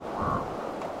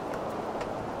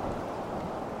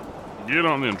Get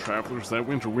on in, travelers. That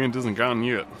winter wind isn't gone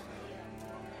yet.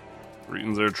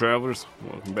 Greetings there, travelers.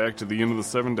 Welcome back to the Inn of the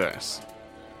Seven Dice.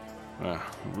 I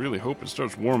really hope it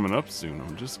starts warming up soon.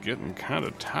 I'm just getting kind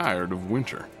of tired of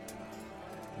winter.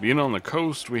 Being on the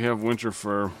coast, we have winter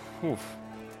for,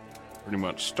 pretty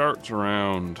much starts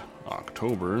around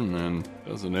October and then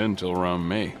doesn't end till around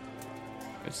May.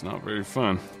 It's not very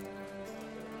fun.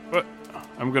 But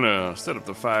I'm gonna set up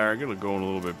the fire, get it going a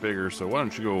little bit bigger, so why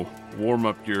don't you go warm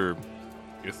up your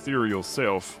ethereal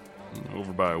self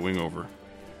over by a wingover.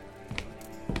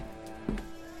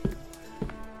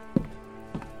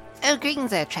 Oh,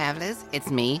 greetings there, travelers. It's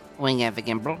me, Wingover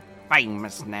Gimble,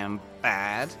 famous known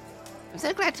bard. I'm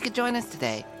so glad you could join us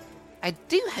today. I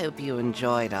do hope you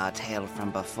enjoyed our tale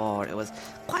from before. It was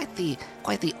quite the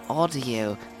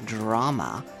audio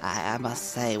drama, I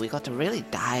must say. We got to really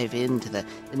dive into the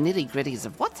nitty-gritties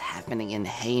of what's happening in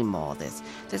Haymore,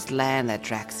 this land that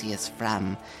Draxi is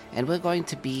from. And we're going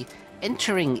to be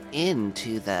entering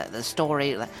into the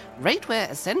story right where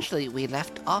essentially we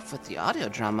left off with the audio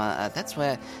drama. That's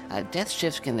where Death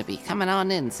Shift's going to be coming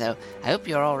on in. So I hope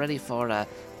you're all ready for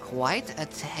quite a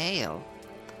tale.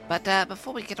 But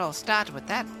before we get all started with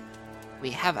that,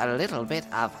 we have a little bit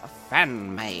of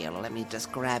fan mail. Let me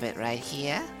just grab it right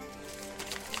here.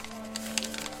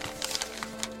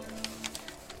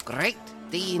 Great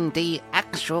D&D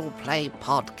Actual Play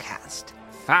Podcast.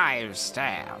 5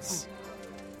 stars.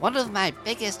 One of my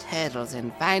biggest hurdles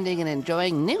in finding and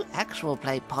enjoying new actual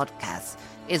play podcasts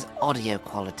is audio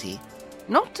quality.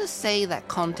 Not to say that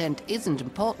content isn't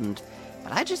important,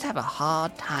 but I just have a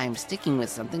hard time sticking with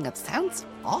something that sounds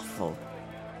awful.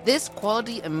 This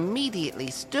quality immediately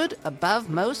stood above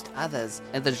most others,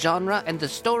 and the genre and the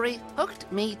story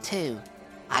hooked me too.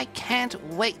 I can't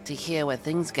wait to hear where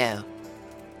things go.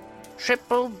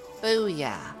 Triple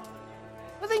Booyah.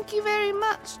 Well, thank you very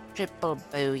much, Triple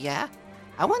Booyah.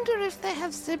 I wonder if they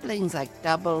have siblings like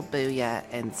Double Booyah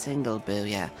and Single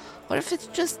Booyah, or if it's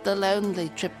just the lonely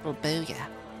Triple Booyah.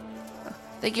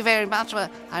 Thank you very much. Well,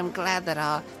 I'm glad that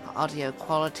our audio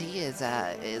quality is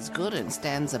good and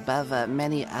stands above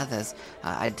many others.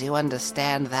 I do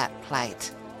understand that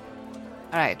plight.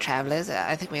 All right, travelers.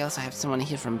 I think we also have someone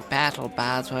here from Battle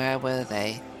Bards. Where were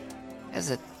they? There's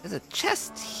a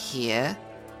chest here.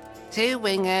 2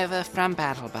 Wingover from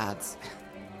Battle Bards.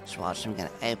 Just watch. I'm gonna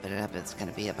open it up. It's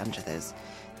gonna be a bunch of those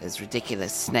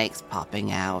ridiculous snakes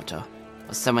popping out, or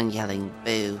someone yelling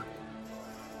boo.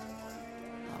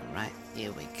 All right.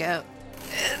 Here we go.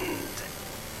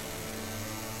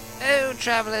 And oh,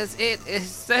 travelers, it is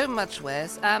so much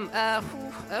worse.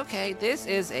 Okay, this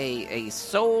is a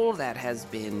soul that has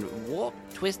been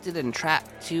warped, twisted, and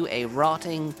trapped to a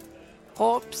rotting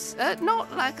corpse.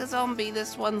 Not like a zombie.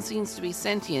 This one seems to be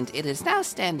sentient. It is now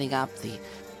standing up. The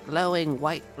glowing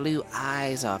white-blue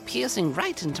eyes are piercing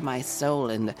right into my soul,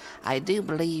 and I do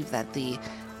believe that the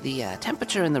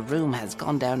temperature in the room has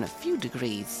gone down a few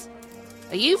degrees.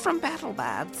 Are you from Battle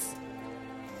Bards?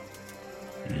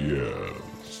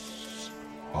 Yes.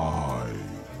 I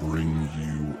bring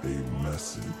you a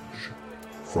message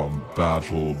from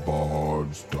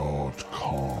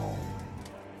battlebards.com.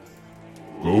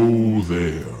 Go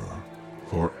there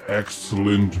for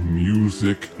excellent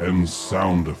music and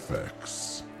sound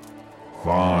effects.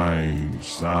 Find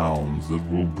sounds that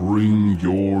will bring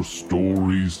your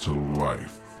stories to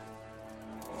life.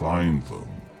 Find them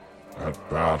at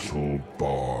battlebards.com.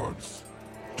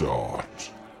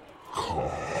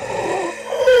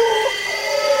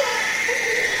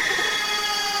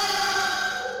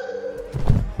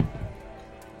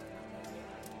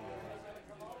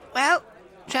 Well,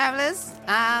 travelers,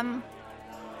 I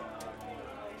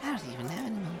don't even know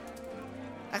anymore.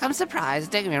 Like, I'm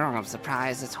surprised, don't get me wrong, I'm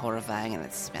surprised it's horrifying and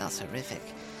it smells horrific.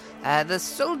 The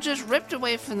soul just ripped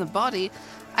away from the body.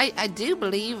 I do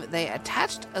believe they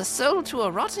attached a soul to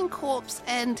a rotten corpse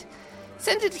and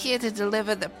sent it here to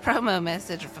deliver the promo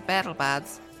message for Battle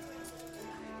Bards.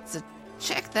 So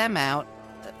check them out.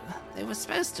 They were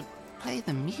supposed to play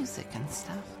the music and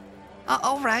stuff.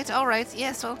 All right,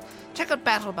 yes, well, check out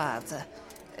Battle Bards.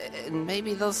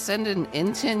 Maybe they'll send an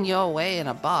intern your way in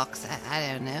a box, I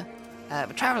don't know.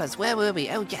 But travelers, where were we?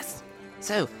 Oh, yes.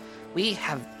 So, we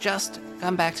have just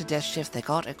come back to Death Shift. They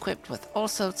got equipped with all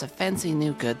sorts of fancy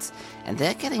new goods, and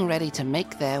they're getting ready to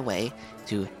make their way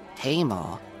to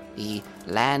Haymore, the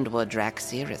land where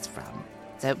Draxir is from.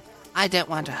 So, I don't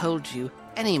want to hold you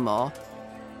anymore.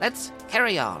 Let's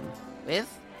carry on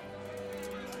with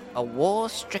A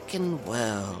War-Stricken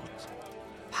World,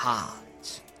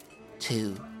 Part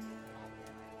 2.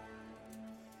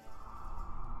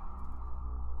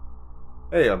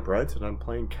 Hey, I'm Brent, and I'm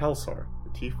playing Kelsar, the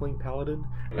Tiefling Paladin,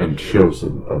 and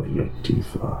Chosen of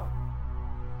Yetifa.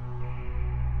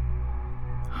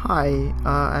 Hi,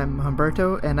 I'm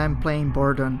Humberto, and I'm playing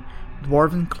Bordon,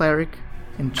 Dwarven Cleric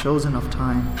and Chosen of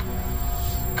Time.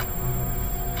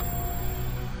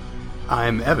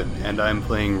 I'm Evan, and I'm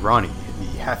playing Ronnie,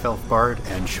 the Half-Elf Bard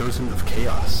and Chosen of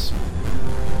Chaos.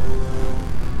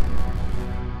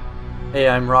 Hey,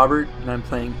 I'm Robert, and I'm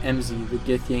playing MZ, the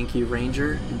Githyanki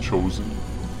Ranger And Chosen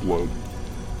of Blood.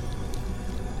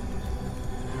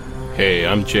 Hey,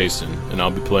 I'm Jason, and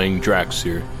I'll be playing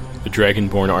Draxir, the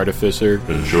Dragonborn Artificer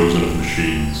And Chosen of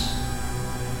Machines.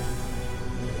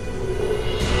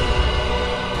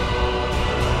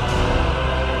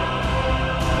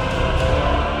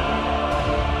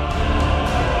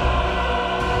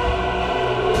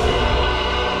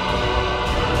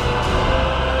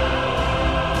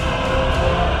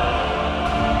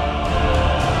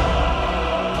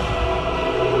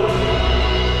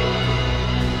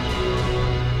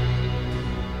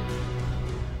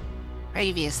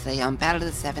 Previously on Battle of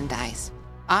the Seven Dice,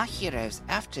 our heroes,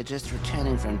 after just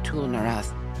returning from Tul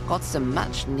Narath, got some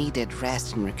much-needed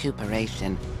rest and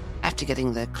recuperation. After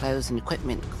getting their clothes and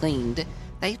equipment cleaned,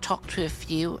 they talked to a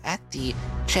few at the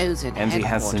Chosen MZ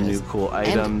has some new cool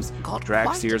items.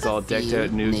 Draxir's all decked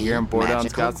out, new gear, and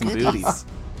Bordon's got some booties.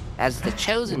 As the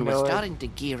Chosen were starting to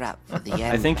gear up for the end.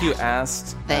 I think you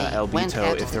asked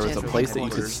Elbito if there was a place that you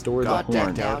could store the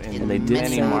horn, and they did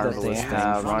say that they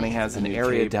have. Ronnie has an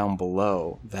area down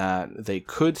below that they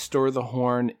could store the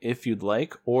horn if you'd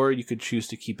like, or you could choose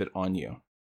to keep it on you.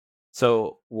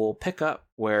 So we'll pick up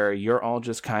where you're all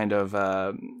just kind of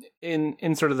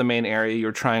in sort of the main area.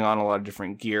 You're trying on a lot of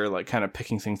different gear, like kind of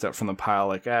picking things up from the pile,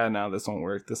 like, no, this won't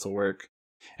work, this will work.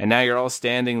 And now you're all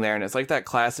standing there, and it's like that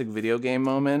classic video game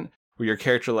moment where your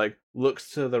character, like, looks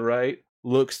to the right,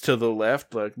 looks to the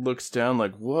left, like, looks down,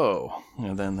 like, whoa.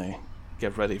 And then they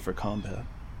get ready for combat.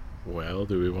 Well,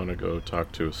 do we want to go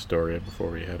talk to Astoria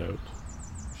before we head out?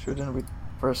 Shouldn't we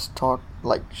first talk,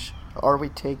 like, are we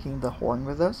taking the horn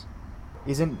with us?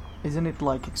 Isn't it,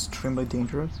 like, extremely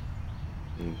dangerous?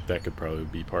 That could probably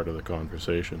be part of the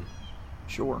conversation.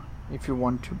 Sure, if you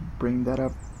want to bring that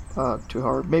up to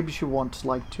her. Maybe she wants,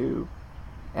 like, to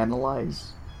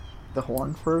analyze the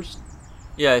horn first.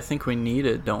 Yeah, I think we need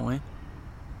it, don't we?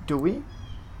 Do we?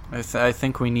 I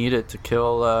think we need it to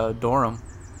kill Dorum.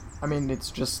 I mean,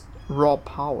 it's just raw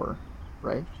power,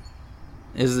 right?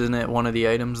 Isn't it one of the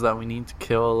items that we need to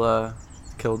kill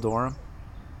Dorum?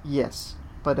 Yes,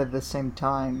 but at the same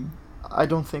time, I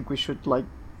don't think we should, like,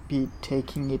 be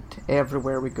taking it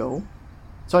everywhere we go.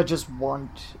 So I just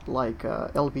want, like,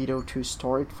 Elbito to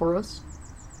store it for us,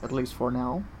 at least for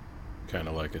now. Kind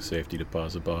of like a safety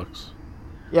deposit box.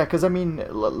 Yeah, because, I mean,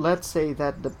 let's say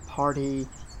that the party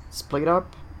split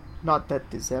up. Not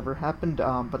that this ever happened,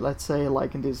 but let's say,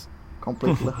 like, in this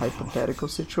completely hypothetical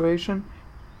situation,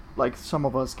 like, some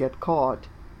of us get caught.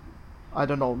 I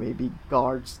don't know, maybe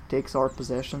guards takes our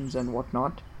possessions and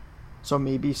whatnot. So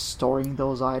maybe storing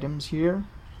those items here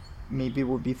maybe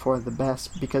would be for the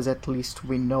best, because at least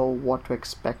we know what to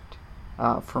expect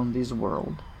from this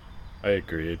world. I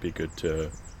agree, it'd be good to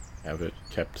have it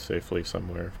kept safely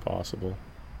somewhere if possible.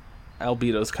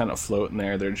 Albito's kind of floating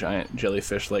there, their giant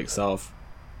jellyfish-like self.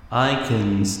 I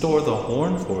can store the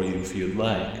horn for you if you'd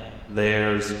like.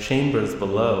 There's chambers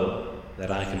below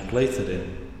that I can place it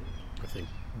in. I think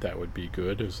that would be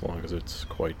good, as long as it's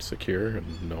quite secure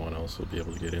and no one else will be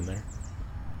able to get in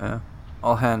there.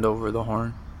 I'll hand over the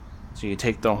horn. So you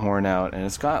take the horn out, and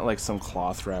it's got, like, some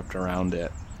cloth wrapped around it.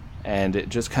 And it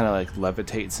just kind of, like,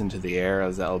 levitates into the air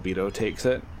as Albito takes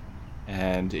it.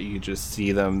 And you just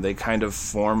see them, they kind of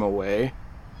form away,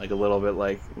 like a little bit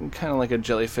like, kind of like a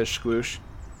jellyfish squoosh.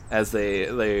 As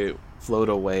they float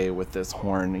away with this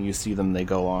horn, you see them, they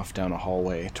go off down a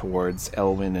hallway towards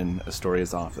Elwyn and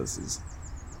Astoria's offices.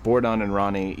 Bordon and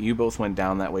Ronnie, you both went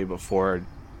down that way before.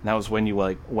 That was when you,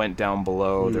 like, went down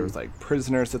below. There was, like,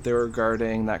 prisoners that they were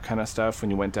guarding, that kind of stuff,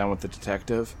 when you went down with the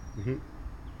detective. Mm-hmm.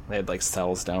 They had, like,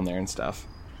 cells down there and stuff.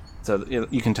 So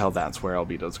you can tell that's where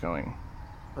Albito's going.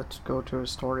 Let's go to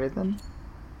Astoria then.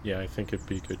 Yeah, I think it'd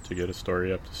be good to get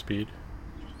Astoria up to speed.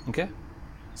 Okay.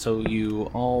 So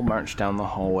you all march down the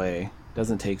hallway.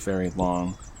 Doesn't take very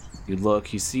long. You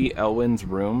look, you see Elwyn's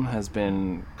room has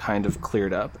been kind of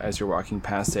cleared up as you're walking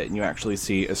past it, and you actually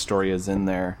see Astoria's in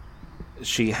there.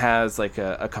 She has, like,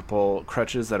 a couple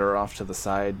crutches that are off to the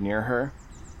side near her,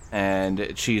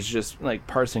 and she's just, like,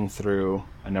 parsing through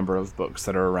a number of books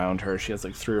that are around her. She has,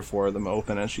 like, 3 or 4 of them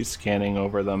open as she's scanning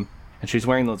over them, and she's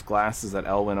wearing those glasses that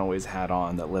Elwyn always had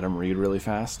on that let him read really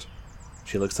fast.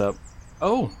 She looks up.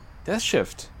 Oh, Death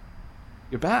Shift.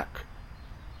 You're back.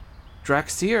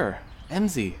 Draxir.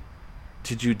 MZ,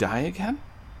 did you die again?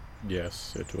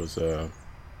 Yes, it was a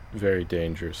very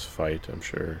dangerous fight. I'm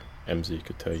sure MZ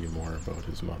could tell you more about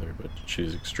his mother, but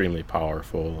she's extremely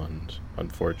powerful, and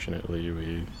unfortunately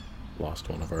we lost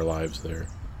one of our lives there.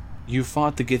 You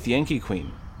fought the Githyanki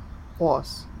Queen.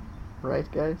 Was. Right,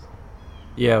 guys?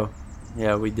 Yeah,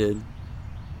 we did.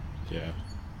 Yeah.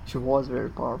 She was very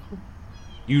powerful.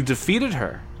 You defeated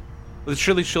her. But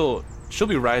surely she'll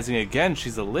be rising again.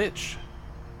 She's a lich.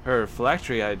 Her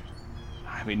phylactery, I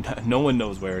mean, no one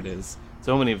knows where it is.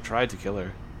 So many have tried to kill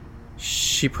her.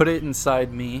 She put it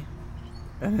inside me,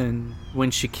 and then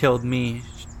when she killed me,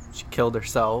 she killed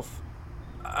herself.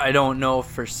 I don't know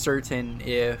for certain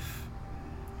if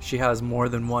she has more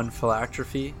than one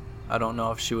phylactery. I don't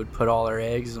know if she would put all her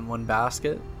eggs in one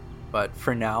basket, but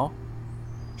for now,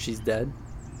 she's dead.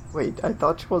 Wait, I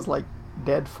thought she was, like,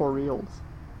 dead for reals.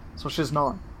 So she's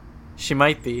not. She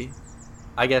might be.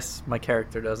 I guess my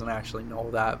character doesn't actually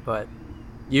know that, but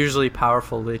usually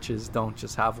powerful liches don't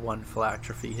just have one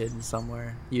phylactery hidden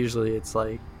somewhere. Usually it's,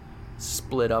 like,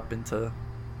 split up into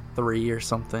 3 or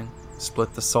something.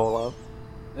 Split the soul up.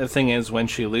 The thing is, when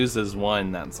she loses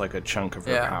one, that's like a chunk of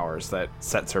her powers that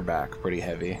sets her back pretty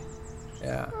heavy.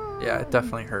 Yeah, it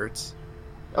definitely hurts.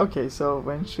 Okay, so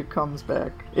when she comes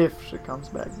back, if she comes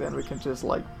back, then we can just,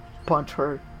 like, punch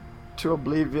her to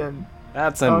oblivion.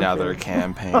 That's another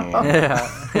campaign.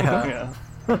 Yeah.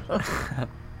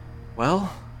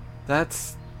 Well,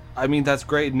 that's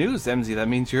great news, MZ. That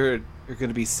means you're going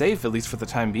to be safe, at least for the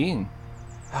time being.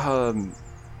 How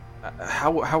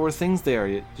were things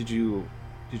there? Did you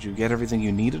get everything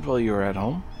you needed while you were at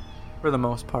home? For the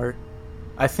most part.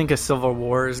 I think a civil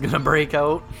war is going to break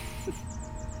out.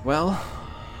 Well,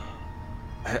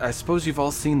 I suppose you've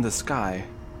all seen the sky,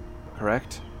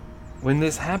 correct? When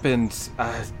this happened,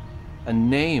 a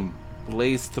name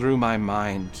blazed through my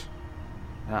mind.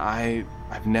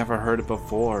 I've never heard it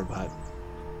before, but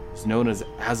it's known as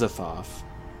Azathoth.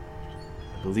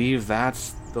 I believe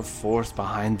that's the force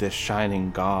behind this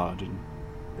shining god and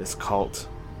this cult.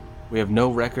 We have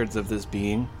no records of this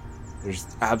being. There's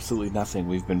absolutely nothing.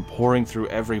 We've been pouring through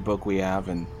every book we have,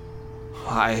 and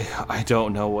I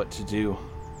don't know what to do.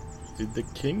 Did the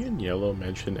King in Yellow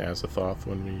mention Azathoth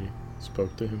when we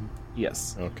spoke to him?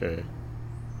 Yes. Okay.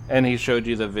 And he showed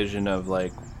you the vision of,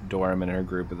 like, Dorm and her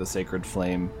group of the Sacred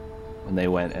Flame when they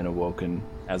went and awoken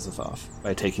Azathoth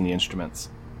by taking the instruments.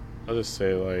 I'll just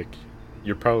say, like,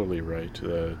 you're probably right.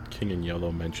 The King in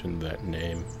Yellow mentioned that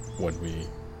name when we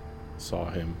saw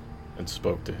him and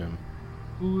spoke to him.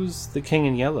 Who's the King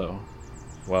in Yellow?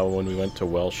 Well, when we went to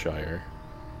Welshire,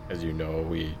 as you know,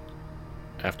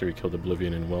 after we killed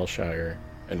Oblivion in Welshire,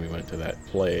 and we went to that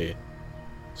play,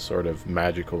 sort of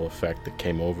magical effect that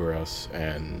came over us,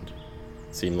 and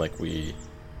it seemed like we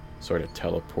sort of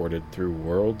teleported through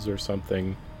worlds or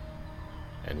something,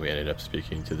 and we ended up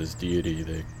speaking to this deity,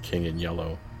 the King in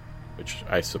Yellow, which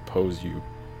I suppose you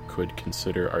could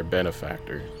consider our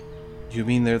benefactor. You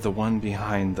mean they're the one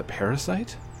behind the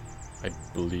parasite? I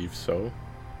believe so.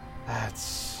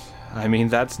 That's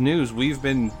news.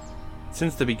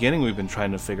 Since the beginning, we've been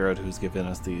trying to figure out who's given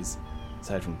us these.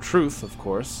 Aside from Truth, of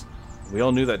course. We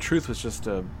all knew that Truth was just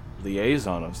a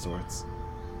liaison of sorts.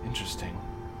 Interesting.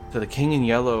 So the King in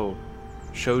Yellow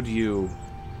showed you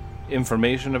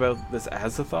information about this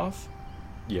Azathoth?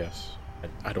 Yes.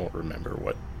 I don't remember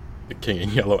what the King in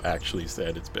Yellow actually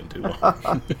said. It's been too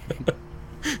long.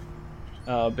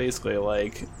 Basically,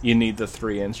 like, you need the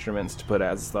 3 instruments to put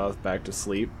Azathoth back to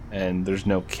sleep, and there's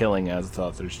no killing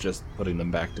Azathoth, there's just putting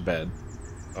them back to bed.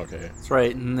 Okay. That's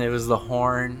right, and it was the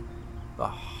horn, the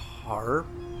harp.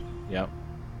 Yep.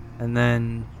 And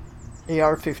then...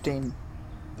 AR-15.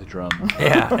 The drum.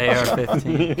 Yeah,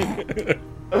 AR-15.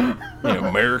 The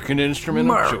American instrument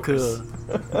of choice.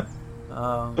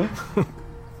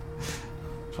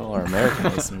 For all our American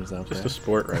listeners out there. Just a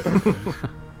sport rifle.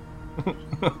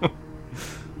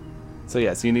 So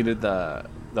yes, you needed the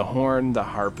horn, the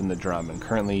harp, and the drum, and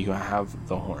currently you have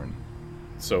the horn.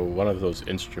 So one of those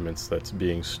instruments that's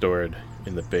being stored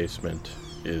in the basement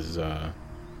is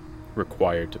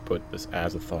required to put this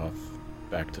Azathoth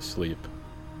back to sleep.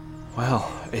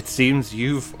 Well, it seems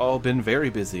you've all been very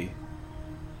busy.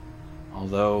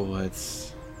 Although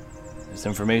this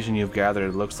information you've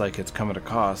gathered looks like it's come at a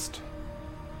cost.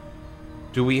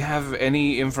 Do we have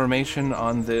any information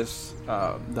on this,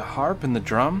 the harp and the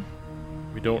drum?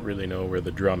 We don't really know where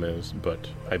the drum is, but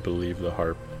I believe the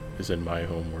harp is in my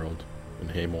homeworld, in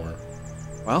Haymore.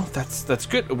 Well, that's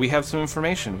good. We have some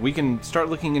information. We can start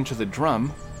looking into the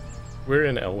drum. We're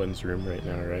in Elwyn's room right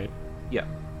now, right? Yeah.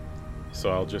 So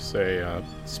I'll just say,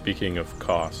 speaking of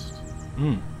cost,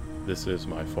 this is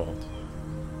my fault.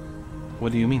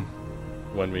 What do you mean?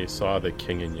 When we saw the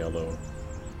King in Yellow,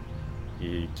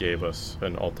 he gave us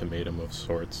an ultimatum of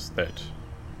sorts that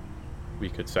we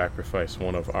could sacrifice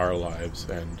one of our lives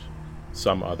and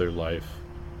some other life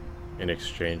in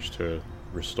exchange to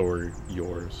restore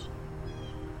yours.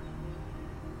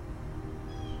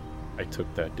 I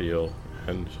took that deal,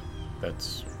 and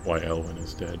that's why Elwyn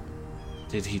is dead.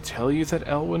 Did he tell you that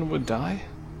Elwyn would die?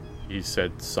 He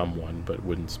said someone, but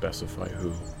wouldn't specify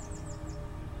who.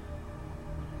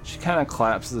 She kind of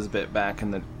collapses a bit back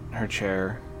in her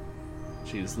chair.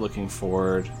 She's looking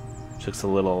forward. She looks a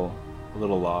little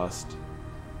lost.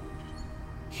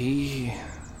 He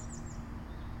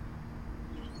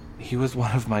was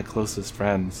one of my closest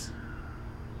friends.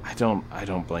 I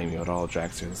don't blame you at all,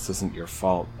 Jaxter. This isn't your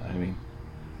fault. I mean,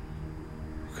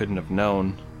 you couldn't have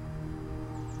known.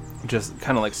 Just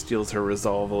kind of like steals her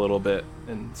resolve a little bit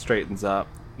and straightens up.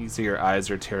 You see her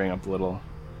eyes are tearing up a little.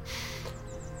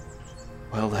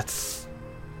 Well, let's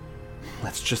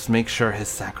just make sure his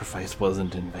sacrifice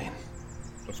wasn't in vain.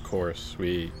 Of course,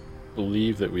 we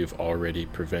believe that we've already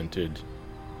prevented,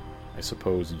 I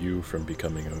suppose, you from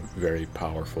becoming a very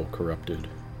powerful corrupted.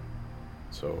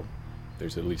 So,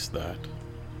 there's at least that.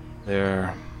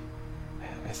 I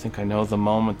think I know the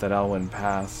moment that Elwyn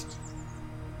passed.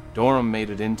 Dorum made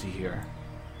it into here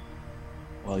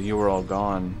while you were all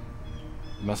gone.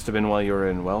 It must have been while you were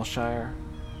in Wellshire.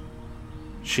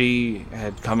 She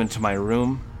had come into my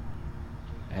room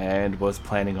and was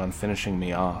planning on finishing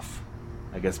me off.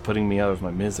 I guess putting me out of my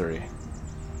misery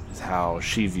is how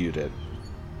she viewed it.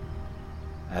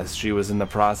 As she was in the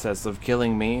process of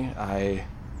killing me, I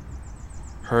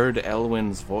heard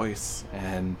Elwyn's voice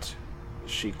and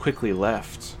she quickly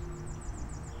left.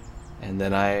 And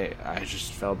then I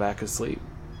just fell back asleep.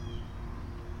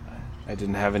 I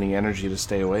didn't have any energy to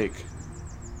stay awake.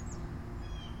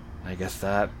 I guess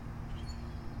that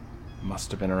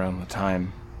must have been around the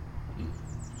time.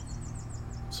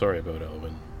 Sorry about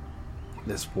Elwyn.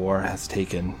 This war has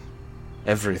taken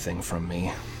everything from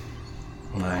me.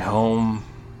 My home,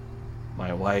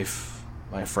 my wife,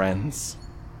 my friends.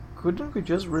 Couldn't we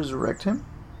just resurrect him?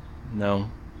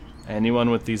 No. Anyone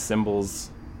with these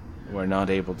symbols were not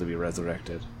able to be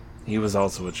resurrected. He was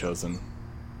also a chosen.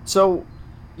 So,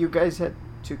 you guys had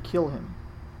to kill him.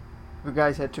 You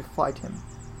guys had to fight him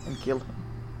and kill him.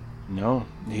 No,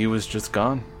 he was just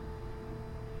gone.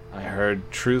 I heard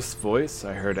Truth's voice,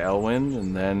 I heard Elwyn,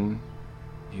 and then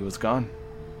he was gone.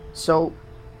 So,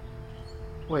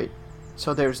 wait,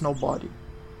 so there's no body?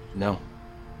 No.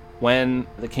 When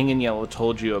the King in Yellow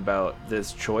told you about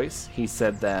this choice, he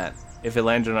said that if it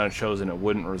landed on a chosen, it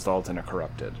wouldn't result in a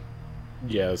corrupted.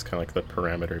 Yeah, it's kind of like the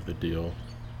parameter of the deal.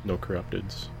 No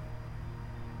corrupteds.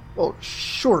 Well,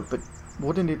 sure, but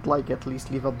wouldn't it, like, at least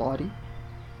leave a body?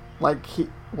 Like, he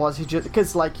just...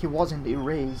 Because, like, he wasn't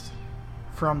erased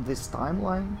from this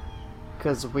timeline.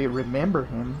 Because we remember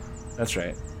him. That's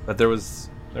right. But there was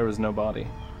no body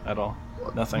at all.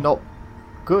 Nothing. No.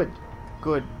 Good.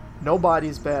 No body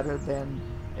is better than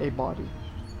a body.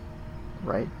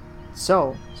 Right?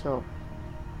 So,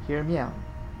 hear me out.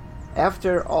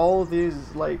 After all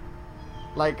these, like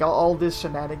all these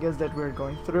shenanigans that we're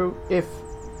going through, if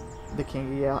the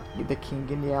King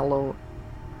in Yellow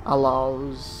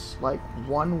allows, like,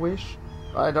 one wish,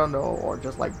 I don't know, or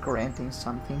just, like, granting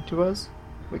something to us,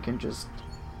 we can just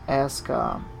ask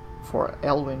for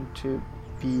Elwyn to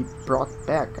be brought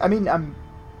back. I mean,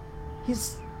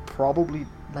 he's probably,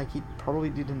 like, he probably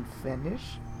didn't finish.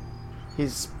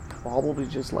 He's probably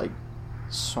just, like,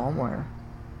 somewhere.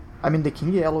 I mean, the King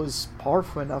in Yellow is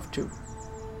powerful enough to,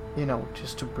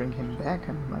 just to bring him back,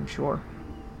 I'm sure.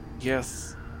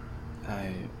 Yes,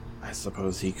 I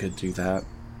suppose he could do that.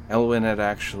 Elwyn had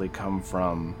actually come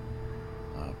from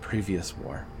a previous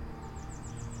war.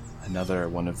 Another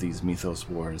one of these Mythos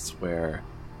wars where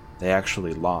they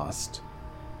actually lost.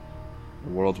 The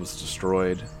world was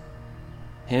destroyed.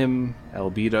 Him,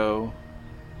 Albedo,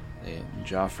 and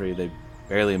Joffrey, they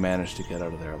barely managed to get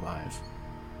out of there alive.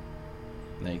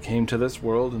 They came to this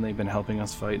world and they've been helping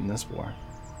us fight in this war.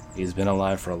 He's been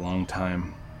alive for a long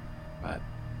time, but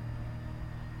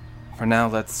for now,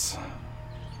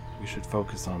 we should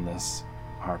focus on this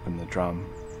harp and the drum.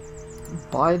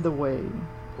 By the way,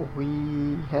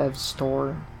 we have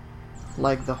stored,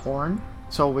 like, the horn,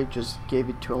 so we just gave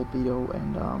it to Albedo,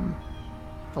 and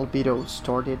Albedo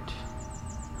stored it,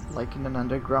 like, in an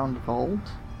underground vault.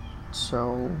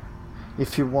 So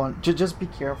if you want, just be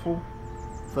careful.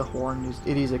 The horn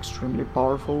is extremely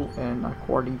powerful, and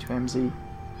according to MZ,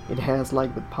 it has,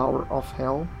 like, the power of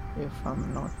hell, if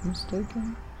I'm not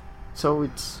mistaken. So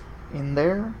it's in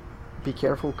there. Be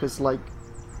careful, because, like,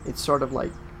 it's sort of,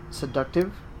 like,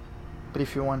 seductive, But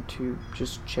if you want to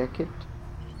just check it,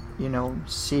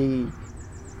 see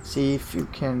if you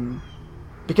can,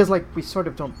 because we sort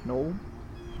of don't know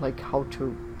how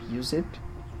to use it.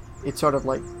 It sort of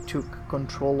took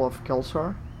control of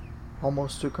Kelsar,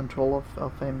 almost took control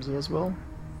of MZ as well.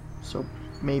 So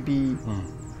maybe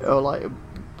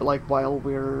while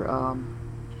we're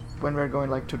when we're going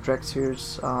to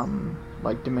Drexir's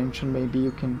dimension, maybe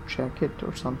you can check it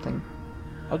or something.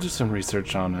 I'll do some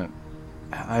research on it.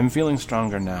 I'm feeling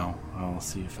stronger now. I'll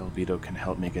see if Albedo can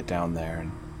help me get down there,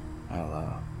 and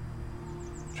I'll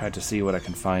try to see what I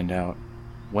can find out.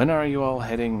 When are you all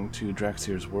heading to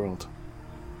Drexir's world?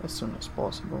 As soon as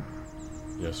possible.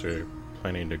 Yes, we're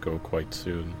planning to go quite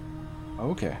soon.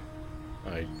 Okay.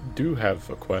 I do have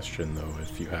a question, though,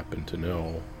 if you happen to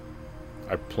know.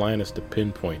 Our plan is to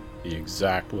pinpoint the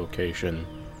exact location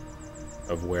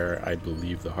of where I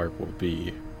believe the harp will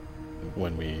be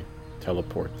when we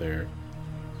teleport there.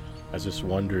 I was just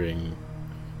wondering,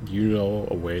 do you know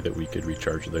a way that we could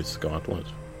recharge this gauntlet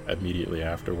immediately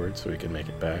afterwards so we can make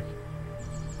it back?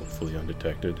 Hopefully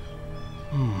undetected.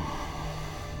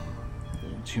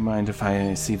 Do you mind if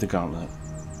I see the gauntlet?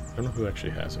 I don't know who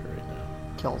actually has it right now.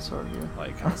 Kelsar, yeah.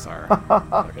 Kelsar.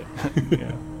 Okay.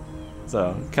 Yeah.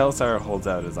 So, Kelsar holds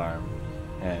out his arm,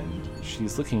 and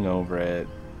she's looking over it.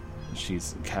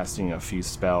 She's casting a few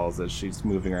spells as she's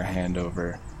moving her hand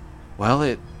over. Well,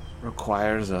 it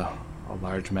requires a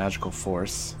large magical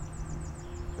force.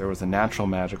 There was a natural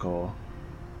magical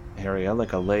area,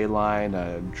 like a ley line,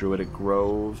 a druidic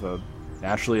grove, a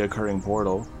naturally occurring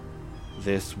portal.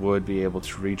 This would be able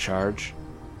to recharge.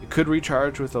 It could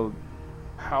recharge with a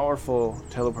powerful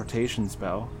teleportation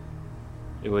spell.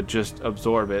 It would just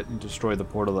absorb it and destroy the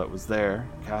portal that was there,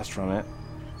 cast from it.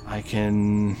 I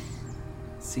can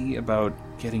see about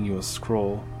getting you a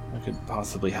scroll. I could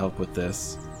possibly help with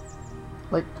this.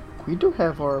 We do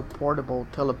have our portable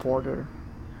teleporter.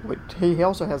 He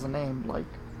also has a name,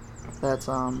 that's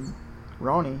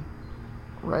Ronnie,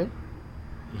 right?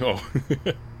 No.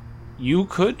 You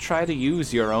could try to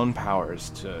use your own powers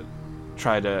to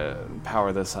try to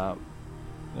power this up.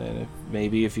 And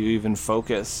maybe if you even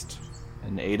focused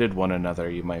and aided one another,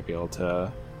 you might be able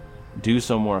to do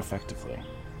so more effectively.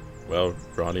 Well,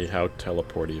 Ronnie, how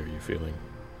teleporty are you feeling?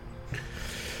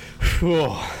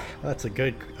 Oh, that's a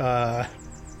good...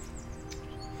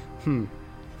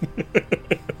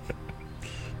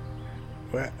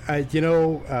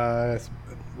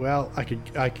 Well, I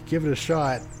could give it a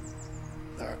shot.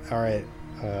 All right.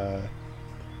 Let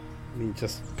me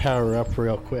just power up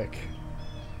real quick.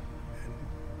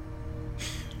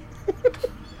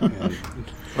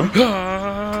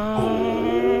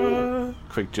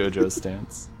 Quick JoJo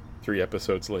stance. 3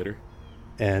 episodes later.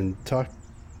 And talk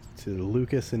to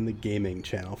Lucas in the gaming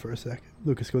channel for a second.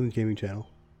 Lucas, go in the gaming channel.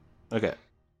 Okay.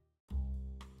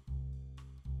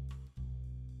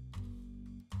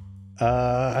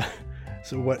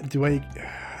 So what do I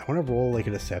want to roll a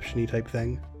deception-y type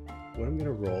thing? What I'm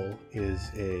gonna roll is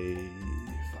a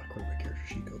where'd my character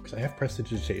sheet go? Because I have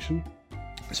prestidigitation.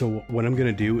 So what I'm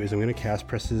gonna do is I'm gonna cast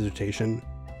prestidigitation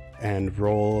and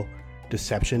roll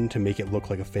deception to make it look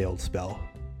like a failed spell.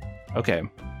 Okay.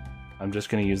 I'm just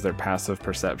gonna use their passive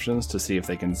perceptions to see if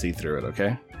they can see through it,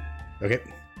 okay? Okay.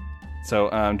 So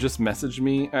just message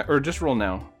me, or just roll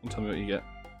now and tell me what you get.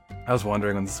 I was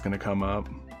wondering when this is gonna come up.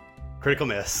 Critical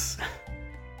miss.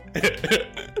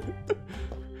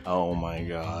 Oh my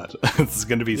god. This is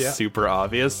gonna be super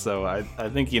obvious, so I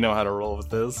think you know how to roll with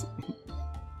this.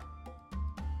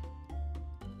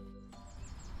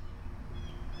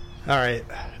 Alright,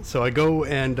 so I go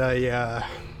and I'm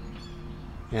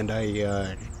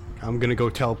gonna go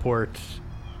teleport,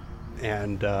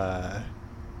 and I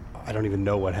don't even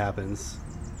know what happens.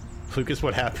 Lucas,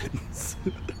 what happens?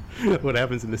 What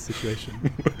happens in this situation?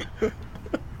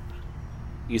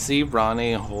 You see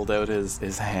Ronnie hold out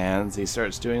his hands. He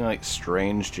starts doing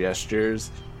strange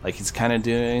gestures. He's kind of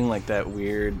doing that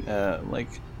weird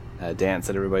dance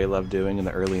that everybody loved doing in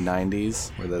the early 90s,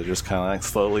 where they're just kind of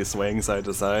slowly swaying side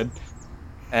to side.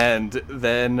 And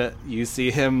then you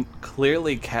see him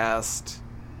clearly cast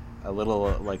a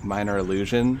little minor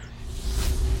illusion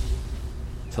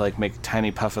to make a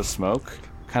tiny puff of smoke,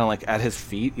 kind of at his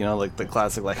feet, the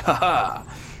classic haha.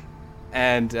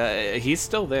 And he's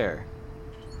still there.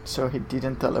 So he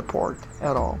didn't teleport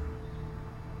at all.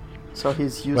 So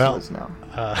he's useless now.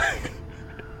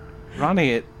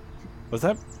 Ronnie, was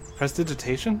that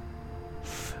prestidigitation?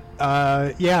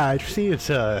 Yeah, I just need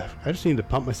to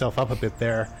pump myself up a bit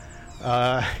there.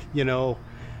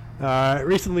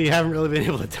 Recently I haven't really been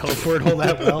able to teleport all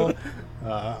that well.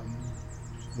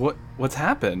 What's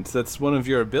happened? That's one of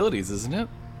your abilities, isn't it?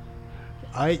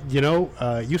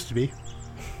 Used to be.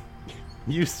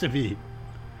 Used to be.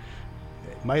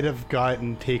 It might have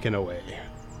gotten taken away.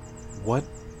 What?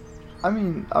 I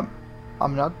mean,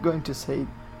 I'm not going to say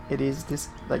it is this,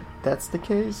 like, that's the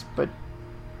case, but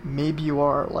maybe you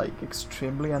are, like,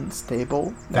 extremely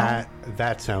unstable now.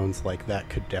 That sounds like that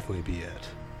could definitely be it.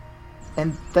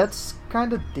 And that's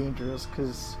kind of dangerous,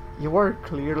 because you are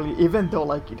clearly, even though,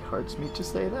 like, it hurts me to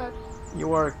say that,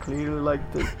 you are clearly,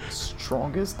 like, the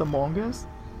strongest among us.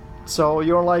 So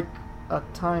you're like a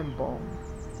time bomb,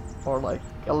 or like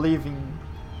a living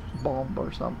bomb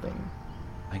or something.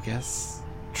 I guess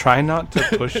try not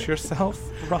to push yourself,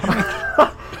 Ron.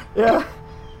 Yeah.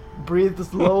 Breathe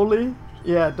slowly.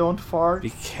 Yeah, don't fart. Be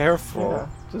careful. Yeah.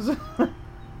 Just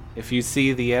if you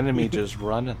see the enemy, just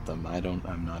run at them.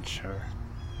 I'm not sure.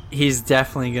 He's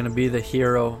definitely going to be the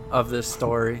hero of this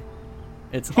story.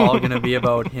 It's all going to be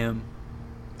about him.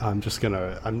 I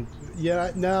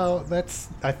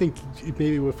think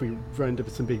maybe if we run into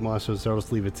some big monsters, I'll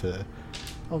just leave it to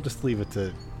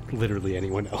literally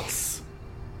anyone else.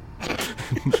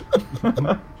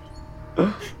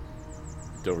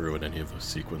 Don't ruin any of those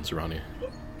sequins, Ronnie.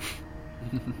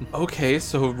 Okay,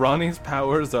 so Ronnie's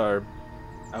powers are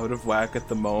out of whack at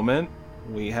the moment.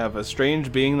 We have a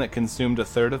strange being that consumed a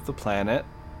third of the planet,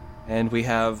 and we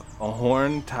have a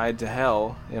horn tied to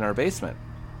hell in our basement.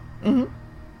 Mm-hmm.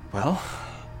 Well,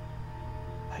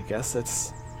 I guess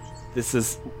this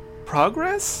is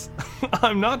progress?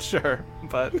 I'm not sure,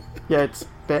 but... Yeah, it's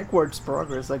backwards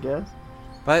progress, I guess.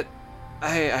 But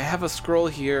I have a scroll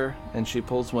here, and she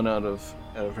pulls one out of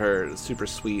her super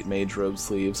sweet mage robe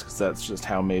sleeves, because that's just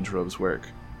how mage robes work.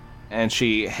 And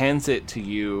she hands it to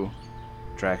you,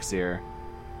 Draxir.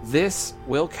 This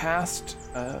will cast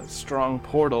a strong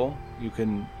portal. You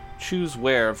can choose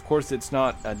where. Of course, it's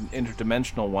not an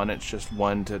interdimensional one, it's just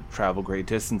one to travel great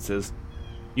distances.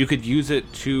 You could use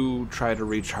it to try to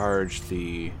recharge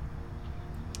the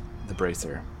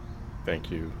bracer. Thank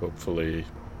you. Hopefully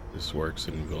this works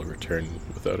and we'll return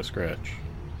without a scratch.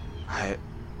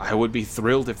 I would be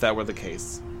thrilled if that were the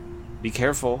case. Be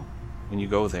careful when you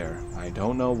go there. I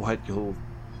don't know what you'll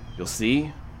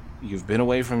see. You've been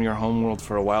away from your homeworld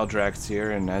for a while,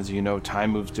 Draxir, and as you know,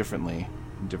 time moves differently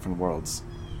in different worlds.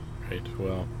 Right,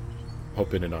 well, I'm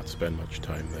hoping to not spend much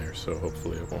time there, so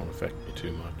hopefully it won't affect me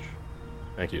too much.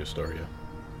 Thank you, Astoria.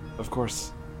 Of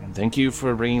course, and thank you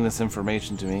for bringing this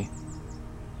information to me.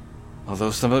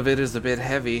 Although some of it is a bit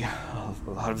heavy, a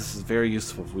lot of this is very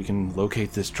useful. If we can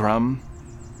locate this drum,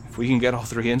 if we can get all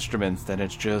 3 instruments, then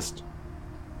it's just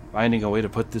finding a way to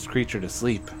put this creature to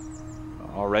sleep.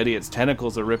 Already its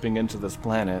tentacles are ripping into this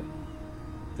planet.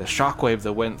 The shockwave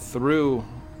that went through,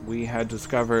 we had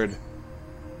discovered,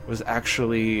 was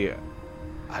actually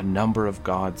a number of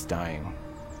gods dying.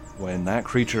 When that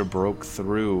creature broke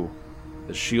through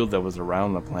the shield that was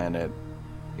around the planet,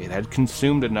 it had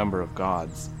consumed a number of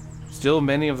gods. Still,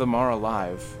 many of them are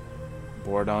alive.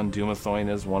 Bordon Dumathoin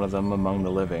is one of them among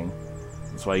the living.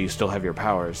 That's why you still have your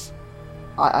powers.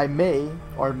 I may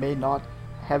or may not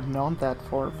have known that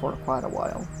for quite a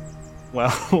while.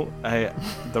 Well,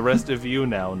 the rest of you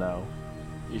now know.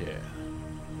 Yeah.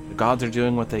 The gods are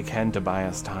doing what they can to buy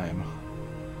us time.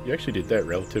 You actually did that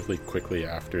relatively quickly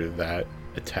after that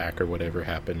attack or whatever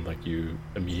happened. Like, you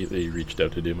immediately reached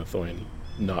out to Dumathoin.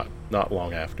 Not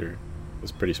long after. It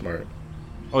was pretty smart.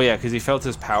 Oh yeah, because he felt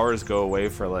his powers go away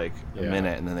for like a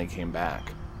minute, and then they came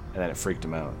back, and then it freaked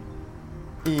him out.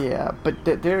 Yeah, but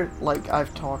they're like,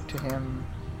 I've talked to him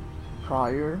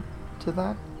prior to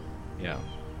that. Yeah.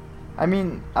 I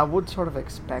mean, I would sort of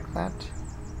expect that,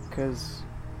 because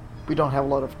we don't have a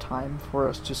lot of time for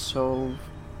us to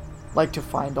to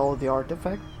find all the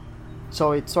artifacts.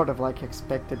 So it's sort of like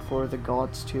expected for the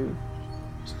gods to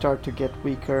start to get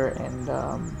weaker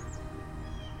and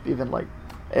even like,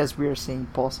 as we are seeing,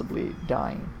 possibly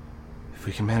dying. If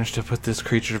we can manage to put this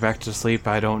creature back to sleep,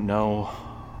 I don't know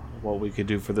what we could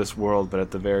do for this world, but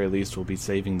at the very least we'll be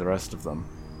saving the rest of them.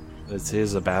 This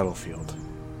is a battlefield.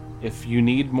 If you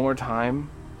need more time,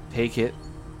 take it.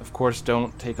 Of course,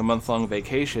 don't take a month-long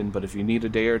vacation, but if you need a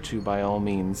day or two, by all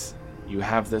means, you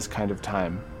have this kind of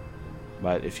time.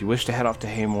 But if you wish to head off to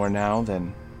Haymore now,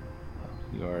 then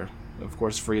you are, of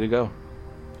course, free to go.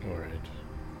 Alright.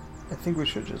 I think we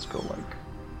should just go, like,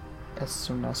 as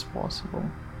soon as possible.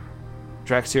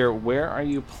 Draxir, where are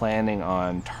you planning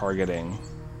on targeting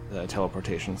the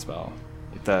teleportation spell?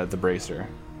 The bracer?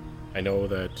 I know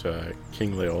that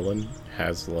King Leolin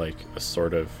has, like, a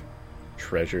sort of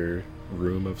treasure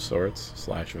room of sorts,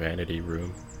 / vanity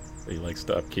room that he likes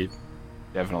to upkeep.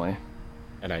 Definitely.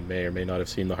 And I may or may not have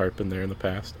seen the harp in there in the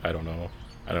past. I don't know.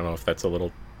 I don't know if that's a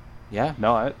little... Yeah,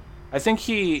 no, I think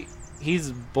he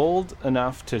he's bold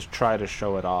enough to try to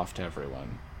show it off to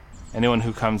everyone. Anyone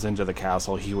who comes into the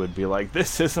castle, he would be like,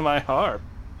 "This is my harp."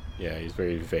 Yeah, he's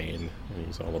very vain, and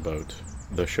he's all about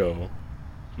the show.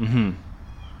 Mm-hmm.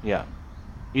 Yeah.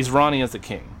 He's Ronnie as a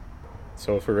king.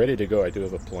 So if we're ready to go, I do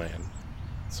have a plan.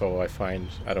 So I find,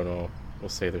 I don't know, we'll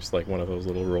say there's like one of those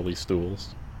little rolly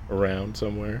stools around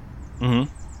somewhere.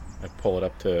 Mm-hmm. I pull it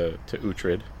up to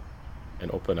Uhtred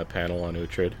and open a panel on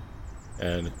Uhtred,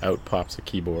 and out pops a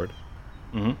keyboard.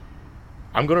 Mm-hmm.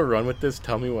 I'm going to run with this.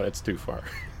 Tell me when it's too far.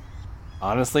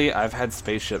 Honestly, I've had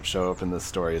spaceships show up in this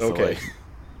story, so okay.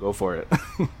 Go for it.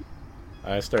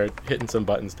 I start hitting some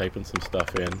buttons, typing some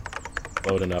stuff in,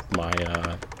 loading up my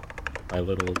my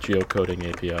little geocoding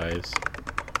APIs.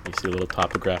 You see a little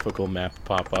topographical map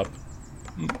pop up.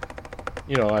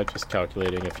 You know, I'm just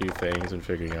calculating a few things and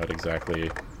figuring out exactly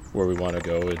where we want to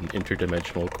go in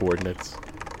interdimensional coordinates.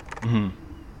 Mm-hmm.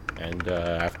 And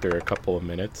after a couple of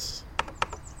minutes,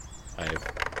 I've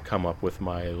come up with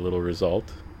my little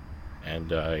result,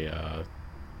 and I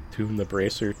tune the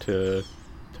bracer to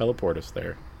teleport us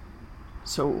there.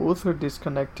 So Uhtred is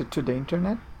connected to the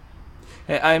internet?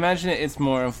 I imagine it's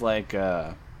more of like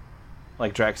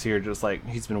Draxier, just like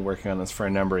he's been working on this for a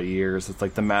number of years. It's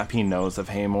like the map he knows of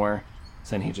Haymor,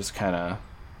 so then he just kind of,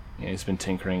 he's been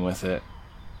tinkering with it.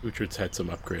 Uhtred's had some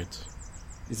upgrades.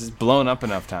 He's just blown up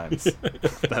enough times.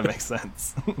 That makes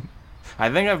sense. I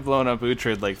think I've blown up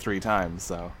Uhtred like 3 times,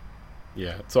 so.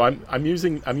 Yeah, so I'm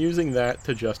using that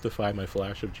to justify my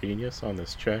flash of genius on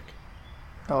this check.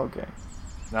 Okay.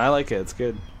 I like it. It's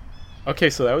good. Okay,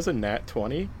 so that was a nat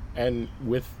 20, and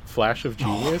with flash of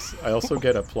genius, I also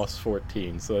get a plus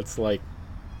 14. So it's like,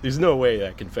 there's no way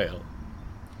that can fail.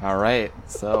 All right,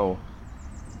 so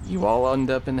you all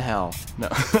end up in hell. No,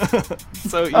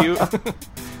 so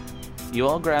you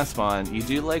all grasp on. You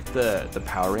do like the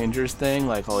Power Rangers thing,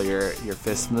 like all your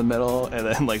fists in the middle, and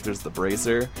then like there's the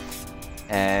bracer,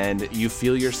 and you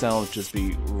feel yourselves just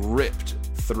be ripped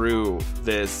through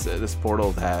this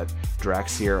portal that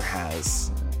Draxier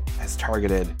has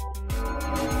targeted.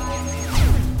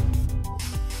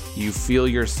 You feel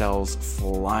yourselves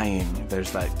flying.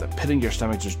 There's like the pit in your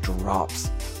stomach just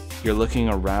drops. You're looking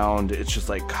around. It's just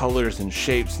like colors and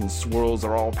shapes and swirls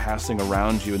are all passing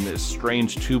around you in this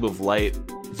strange tube of light.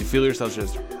 You feel yourselves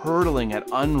just hurtling at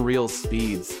unreal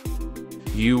speeds.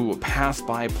 You pass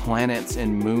by planets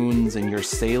and moons, and you're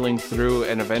sailing through,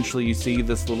 and eventually you see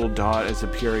this little dot is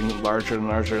appearing larger and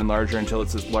larger and larger until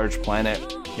it's this large planet.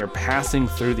 You're passing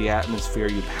through the atmosphere,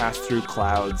 you pass through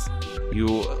clouds, you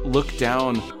look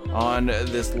down on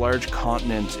this large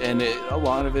continent, and a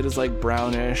lot of it is like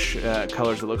brownish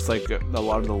colors. It looks like a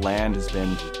lot of the land has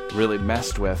been really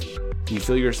messed with. You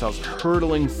feel yourselves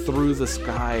hurtling through the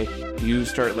sky. You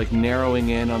start like narrowing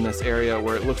in on this area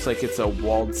where it looks like it's a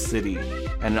walled city.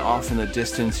 And off in the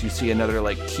distance, you see another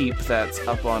like keep that's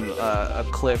up on a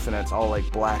cliff, and it's all like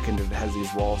blackened and it has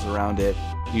these walls around it.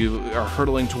 You are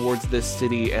hurtling towards this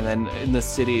city, and then in the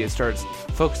city, it starts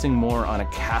focusing more on a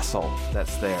castle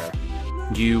that's there.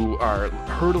 You are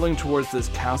hurtling towards this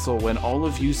castle when all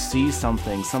of you see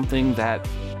something that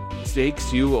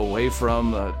takes you away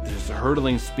from this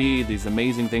hurtling speed, these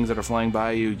amazing things that are flying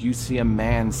by you. You see a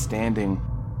man standing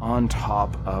on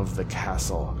top of the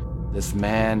castle. This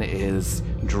man is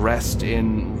dressed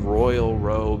in royal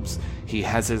robes. He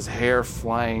has his hair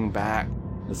flying back,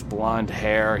 this blonde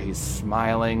hair. He's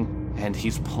smiling, and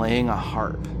he's playing a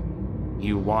harp.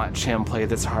 You watch him play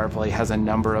this harp while he has a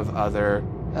number of other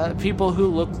people who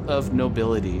look of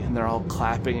nobility, and they're all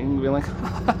clapping and being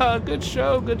like, good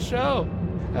show, good show.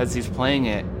 As he's playing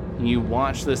it, you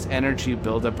watch this energy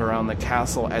build up around the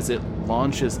castle as it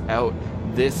launches out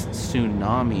this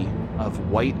tsunami of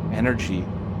white energy.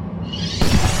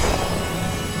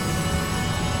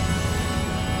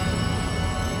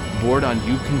 Bordon,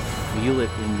 you can feel it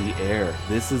in the air.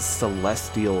 This is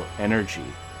celestial energy.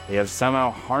 They have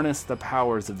somehow harnessed the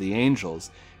powers of the angels.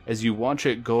 As you watch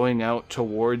it going out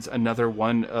towards another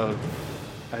one of,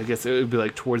 I guess it would be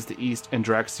like towards the east, and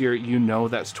Draxier, you know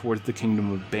that's towards the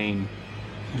Kingdom of Bane.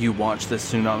 You watch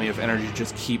this tsunami of energy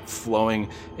just keep flowing.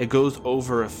 It goes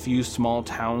over a few small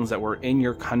towns that were in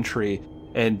your country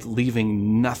and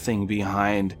leaving nothing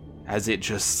behind, as it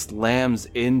just slams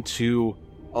into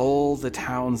all the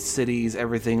towns, cities,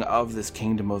 everything of this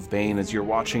Kingdom of Bane. As you're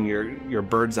watching your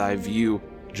bird's eye view,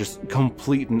 just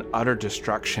complete and utter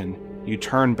destruction. You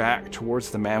turn back towards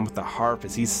the man with the harp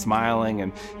as he's smiling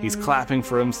and he's clapping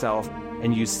for himself,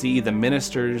 and you see the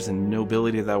ministers and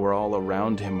nobility that were all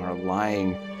around him are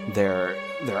lying. Their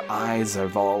eyes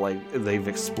have all they've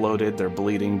exploded, they're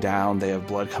bleeding down, they have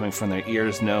blood coming from their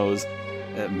ears, nose,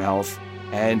 mouth,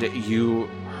 and you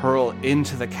hurl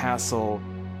into the castle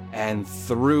and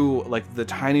through like the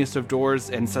tiniest of doors,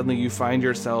 and suddenly you find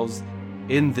yourselves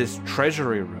in this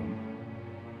treasury room.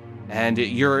 And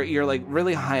you're like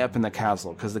really high up in the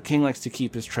castle, because the king likes to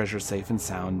keep his treasure safe and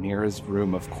sound near his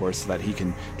room, of course, so that he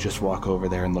can just walk over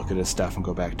there and look at his stuff and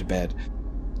go back to bed.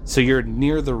 So you're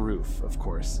near the roof, of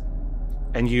course.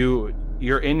 And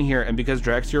you're in here, and because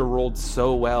Draxier rolled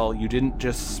so well, you didn't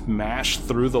just smash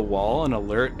through the wall and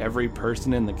alert every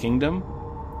person in the kingdom.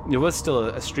 It was still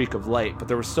a streak of light, but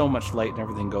there was so much light and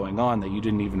everything going on that you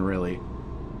didn't even really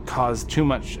cause too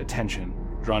much attention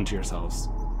drawn to yourselves.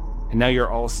 And now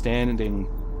you're all standing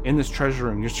in this treasure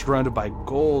room. You're surrounded by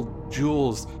gold,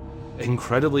 jewels,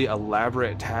 incredibly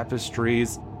elaborate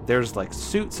tapestries. There's like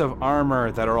suits of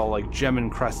armor that are all like gem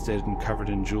encrusted and covered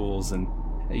in jewels. And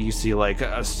you see like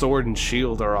a sword and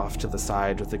shield are off to the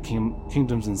side with the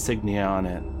kingdom's insignia on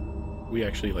it. We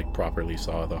actually like properly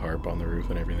saw the harp on the roof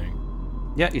and everything.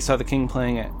 Yeah, you saw the king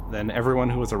playing it. Then everyone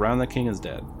who was around the king is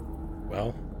dead.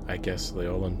 Well, I guess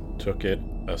Leolin took it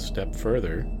a step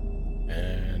further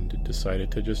and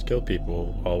decided to just kill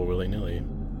people all willy-nilly.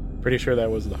 Pretty sure that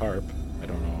was the harp. I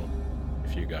don't know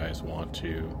if you guys want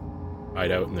to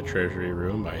hide out in the treasury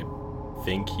room. I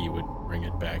think he would bring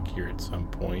it back here at some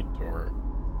point, or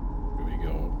do we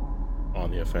go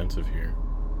on the offensive here?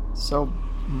 So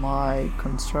my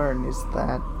concern is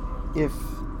that if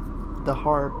the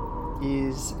harp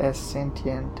is as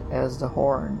sentient as the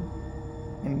horn,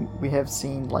 and we have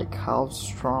seen like how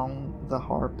strong the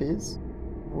harp is,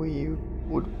 we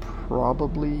would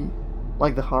probably,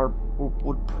 like the harp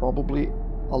would probably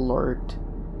alert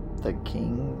the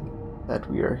king that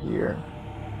we are here.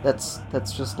 That's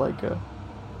just like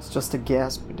it's just a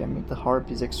guess, but I mean the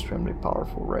harp is extremely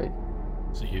powerful, right?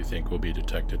 So you think we'll be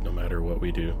detected no matter what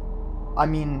we do? I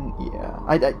mean, yeah,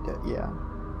 yeah,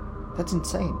 that's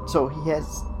insane. So he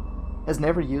has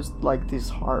never used like this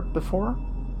harp before?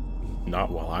 Not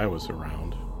while I was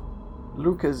around.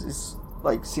 Lucas is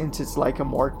like, since it's like a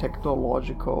more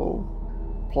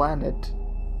technological planet,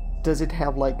 does it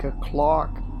have like a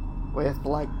clock with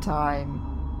like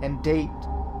time and date?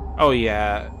 Oh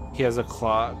yeah, he has a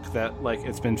clock that like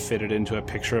it's been fitted into a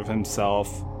picture of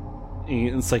himself.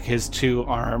 It's like his two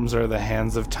arms are the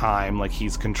hands of time, like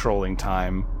he's controlling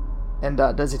time. And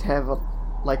does it have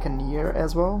like an ear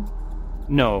as well?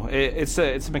 No, it's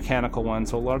a mechanical one.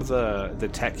 So a lot of the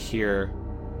tech here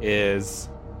is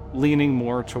leaning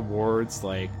more towards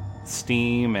like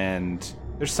steam, and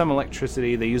there's some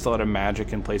electricity. They use a lot of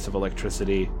magic in place of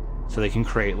electricity, so they can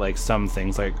create like some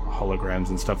things like holograms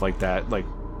and stuff like that, like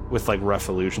with like rough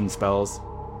illusion spells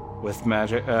with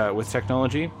magic, with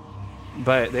technology.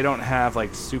 But they don't have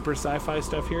like super sci-fi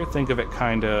stuff here. Think of it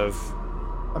kind of...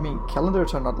 I mean,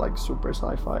 calendars are not like super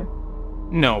sci-fi.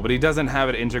 No, but he doesn't have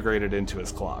it integrated into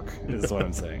his clock, is what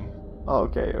I'm saying.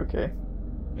 Oh, okay.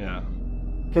 Yeah.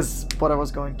 Because what I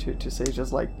was going to say is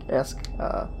just like ask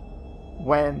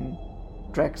when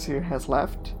Draxier has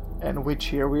left and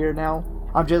which year we are now.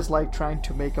 I'm just like trying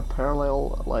to make a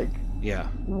parallel, like, yeah,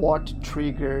 what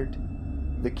triggered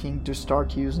the king to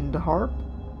start using the harp.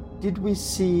 Did we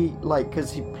see, like,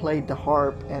 because he played the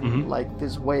harp and like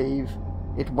this wave,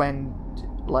 it went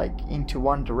like into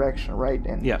one direction, right?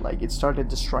 And like it started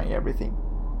destroying everything.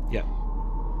 Yeah.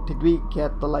 Did we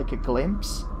get like a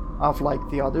glimpse of like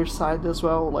the other side as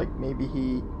well? Like maybe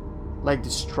he like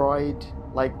destroyed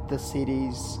like the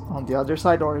cities on the other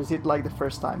side, or is it like the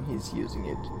first time he's using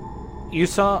it? You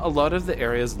saw a lot of the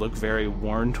areas look very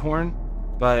worn-torn,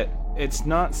 but it's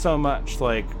not so much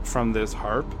like from this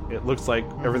harp. It looks like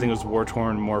everything was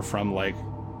war-torn more from like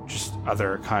just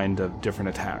other kind of different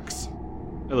attacks.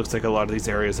 It looks like a lot of these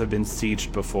areas have been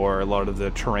sieged before. A lot of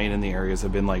the terrain in the areas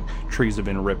have been like, trees have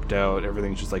been ripped out.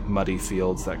 Everything's just like muddy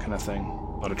fields, that kind of thing.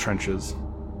 A lot of trenches.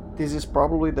 This is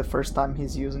probably the first time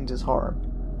he's using this harp.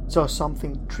 So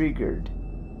something triggered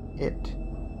it,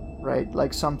 right?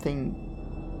 Like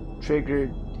something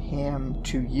triggered him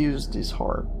to use this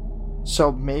harp.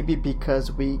 So maybe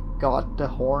because we got the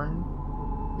horn,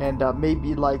 and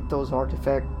maybe like those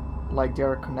artifacts, like they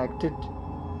are connected,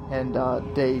 and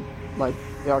they, like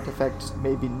the artifacts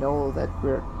maybe know that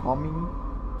we're coming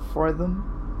for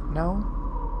them.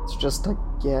 No, it's just a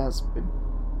guess, but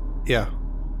yeah,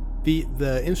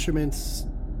 the instruments.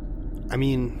 I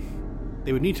mean,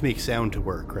 they would need to make sound to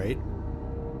work, right?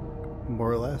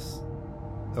 More or less.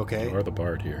 Okay. You are the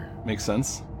bard here. Makes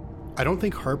sense. I don't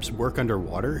think harps work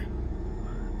underwater.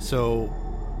 So,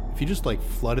 if you just like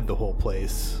flooded the whole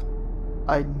place...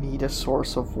 I need a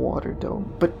source of water though.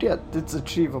 But yeah, it's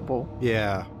achievable.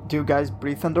 Yeah. Do you guys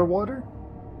breathe underwater?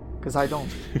 Because I don't.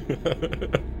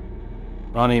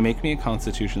 Ronnie, make me a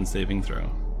Constitution saving throw.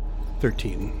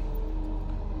 13.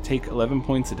 Take 11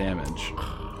 points of damage.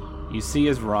 You see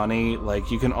as Ronnie, like,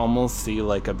 you can almost see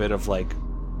like a bit of like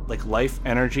life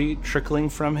energy trickling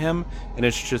from him, and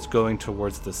it's just going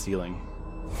towards the ceiling.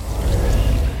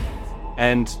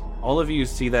 And all of you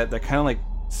see that kind of like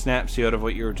snaps you out of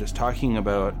what you were just talking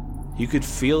about. You could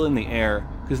feel in the air,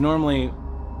 because normally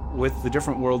with the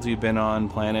different worlds you've been on,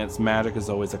 planets, magic is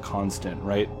always a constant,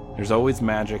 right? There's always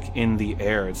magic in the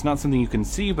air. It's not something you can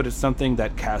see, but it's something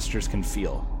that casters can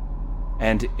feel.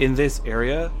 And in this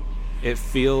area, it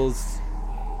feels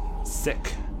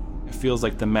sick. It feels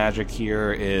like the magic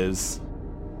here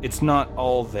it's not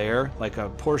all there. Like a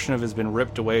portion of it has been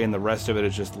ripped away and the rest of it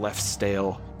is just left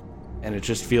stale. And it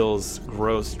just feels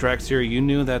gross. Draxir, you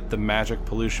knew that the magic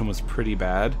pollution was pretty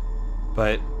bad,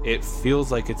 but it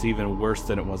feels like it's even worse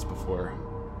than it was before.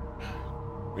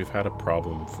 We've had a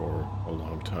problem for a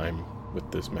long time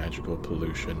with this magical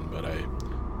pollution, but I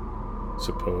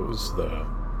suppose the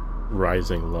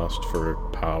rising lust for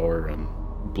power and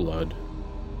blood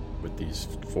with these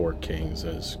 4 kings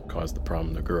has caused the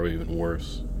problem to grow even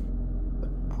worse.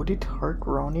 Would it hurt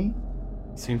Ronnie?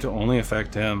 It seemed to only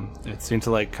affect him. It seemed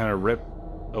to like kind of rip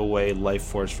away life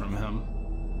force from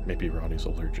him. Maybe Ronnie's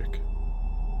allergic.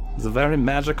 He's a very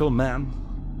magical man.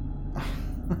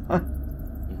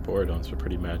 And Borodon's a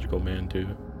pretty magical man too.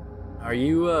 Are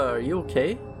you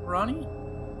okay, Ronnie?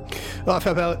 Oh, I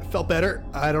felt better.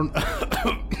 I don't.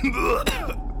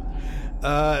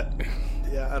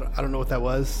 Yeah, I don't know what that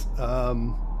was.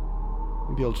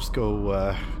 Maybe I'll just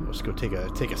go take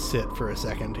a sit for a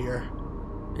second here.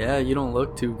 Yeah, you don't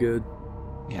look too good.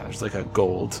 Yeah, there's like a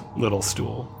gold little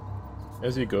stool.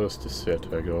 As he goes to sit,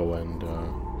 I go and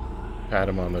pat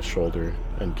him on the shoulder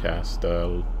and cast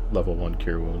level 1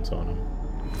 Cure Wounds on him.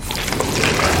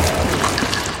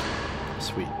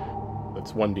 Sweet.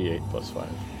 That's 1d8 plus 5.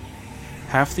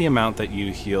 Half the amount that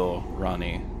you heal,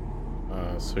 Ronnie.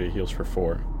 So he heals for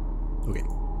 4. Okay.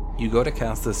 You go to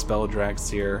cast this spell,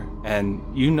 Draxir, and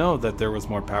you know that there was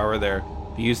more power there.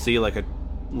 You see like a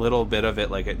little bit of it,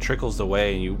 like it trickles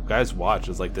away, and you guys watch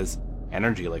as like this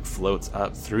energy like floats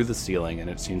up through the ceiling, and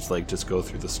it seems to like just go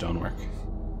through the stonework.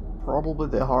 Probably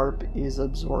the harp is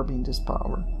absorbing this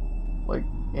power, like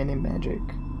any magic.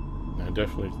 It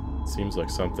definitely seems like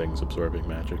something's absorbing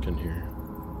magic in here.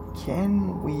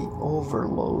 Can we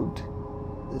overload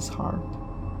this harp?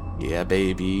 Yeah,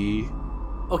 baby.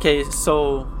 Okay,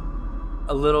 so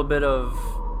a little bit of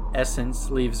essence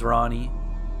leaves Ronnie.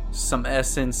 Some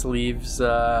essence leaves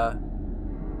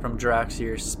from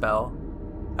Draxir's spell.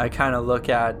 I kind of look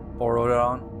at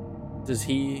Borodon.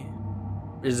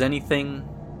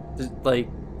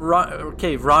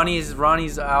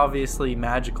 Ronnie's obviously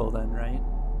magical then, right?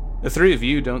 The 3 of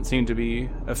you don't seem to be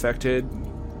affected.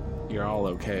 You're all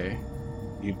okay.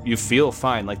 You feel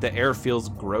fine. Like the air feels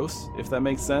gross, if that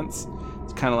makes sense.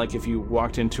 It's kind of like if you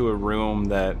walked into a room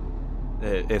that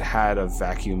it had a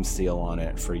vacuum seal on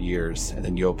it for years, and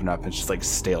then you open up and it's just like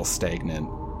stale, stagnant.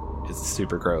 It's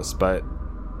super gross, but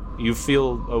you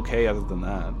feel okay other than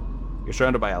that. You're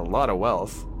surrounded by a lot of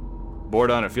wealth.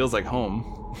 Borodon, it feels like home.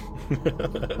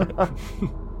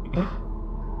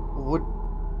 Would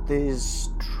this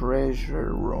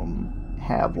treasure room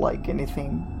have like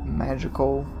anything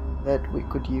magical that we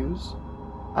could use?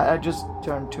 I just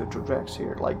turned to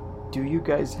Draxir. Like, do you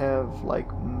guys have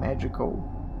like magic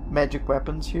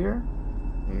weapons here?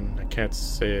 I can't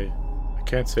say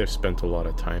I've spent a lot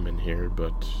of time in here,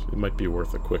 but it might be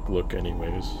worth a quick look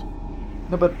anyways.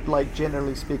 No, but like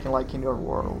generally speaking, like in your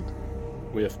world.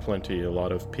 We have plenty. A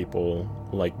lot of people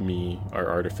like me are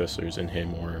artificers in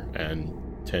Hamor and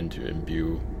tend to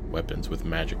imbue weapons with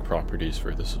magic properties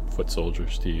for the foot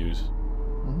soldiers to use.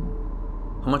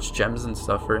 How much gems and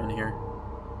stuff are in here?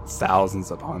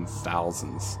 Thousands upon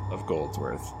thousands of gold's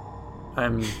worth.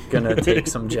 I'm gonna take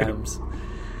some gems.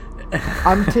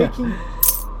 I'm taking...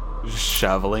 Just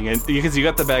shoveling it. Because you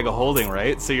got the bag of holding,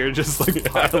 right? So you're just like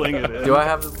piling it in. Do I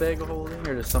have the bag of holding,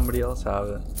 or does somebody else have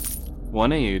it?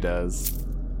 One of you does.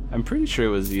 I'm pretty sure it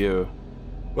was you.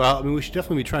 Well, I mean, we should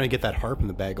definitely be trying to get that harp in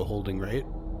the bag of holding, right?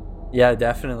 Yeah,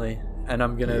 definitely. And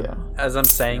I'm gonna, as I'm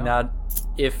saying that,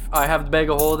 if I have the bag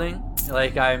of holding,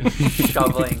 like I'm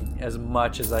shoveling as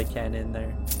much as I can in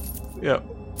there. Yep.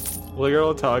 Well, you're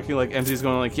all talking, like, MC's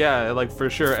going like, yeah, like, for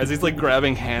sure. As he's, like,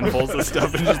 grabbing handfuls of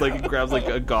stuff and just, like, grabs, like,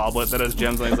 a goblet that has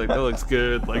gems on it. He's like, that looks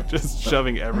good. Like, just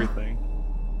shoving everything.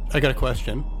 I got a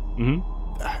question.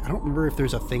 Mm-hmm. I don't remember if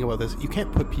there's a thing about this. You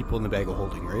can't put people in the bag of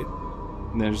holding, right?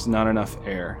 There's not enough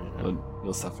air.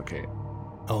 You'll suffocate.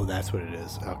 Oh, that's what it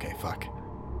is. Okay, fuck.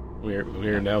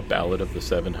 We're now Ballad of the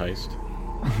Seven Heist.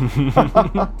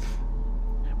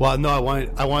 Well, no, I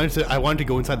wanted to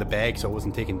go inside the bag so I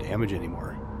wasn't taking damage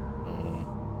anymore.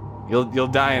 You'll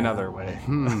die another way.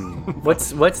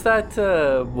 What's that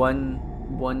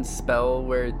one spell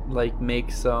where it like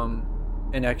makes an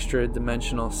extra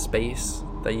dimensional space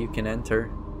that you can enter?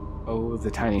 Oh,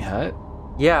 the tiny hut?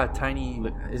 Yeah, tiny.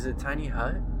 Is it tiny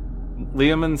hut?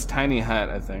 Leoman's tiny hut,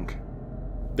 I think.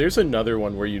 There's another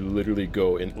one where you literally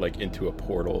go in like into a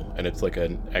portal, and it's like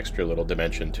an extra little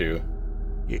dimension too.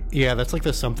 Yeah, that's like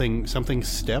the something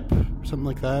step, something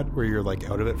like that, where you're like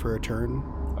out of it for a turn.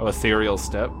 Oh, ethereal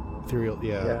step. Ethereal,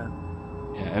 yeah.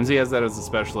 Yeah, MZ has that as a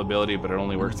special ability, but it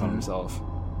only works on himself.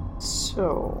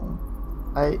 So,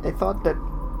 I thought that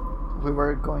we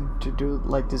were going to do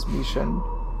like this mission,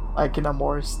 like in a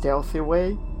more stealthy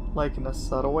way, like in a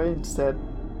subtle way. Instead,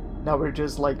 now we're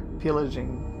just like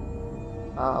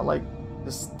pillaging, like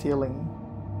just stealing,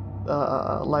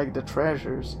 like the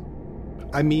treasures.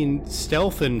 I mean,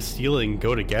 stealth and stealing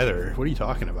go together. What are you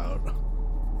talking about?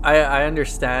 I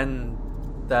understand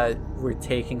that we're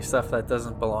taking stuff that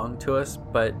doesn't belong to us,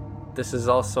 but this is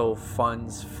also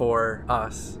funds for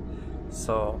us.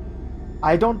 So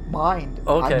I don't mind.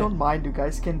 Okay. I don't mind. You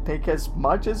guys can take as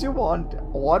much as you want.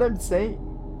 What I'm saying.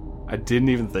 I didn't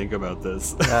even think about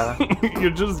this. Yeah.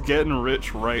 You're just getting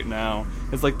rich right now.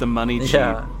 It's like the money cheat.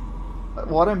 Yeah.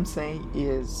 What I'm saying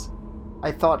is,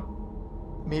 I thought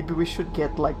maybe we should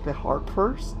get like the harp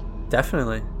first.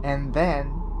 Definitely. And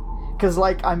then, because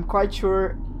like I'm quite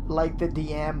sure, like the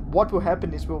DM, what will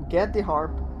happen is we'll get the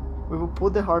harp, we will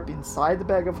put the harp inside the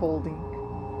bag of holding,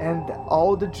 and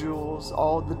all the jewels,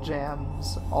 all the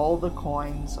gems, all the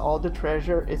coins, all the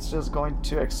treasure, it's just going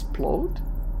to explode,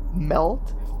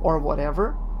 melt, or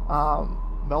whatever.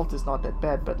 Melt is not that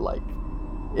bad, but like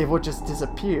it would just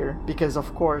disappear, because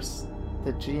of course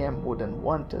the GM wouldn't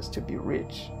want us to be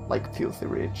rich, like filthy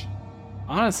rich.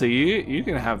 Honestly, you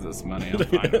can have this money. I'm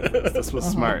fine with this. This was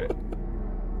smart.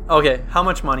 Okay, how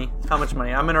much money? How much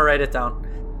money? I'm gonna write it down.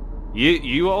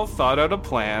 You all thought out a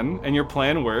plan, and your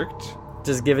plan worked.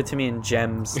 Just give it to me in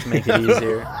gems to make it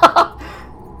easier.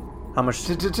 How much?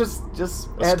 Just Let's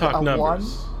add talk a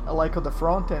numbers. 1, like on the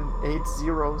front, and 8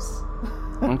 zeros.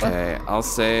 Okay, I'll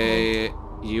say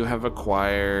you have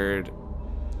acquired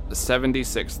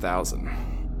 76,000.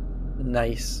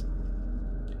 Nice.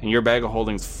 And your bag of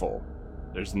holding's full.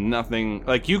 There's nothing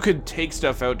like you could take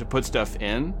stuff out to put stuff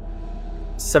in.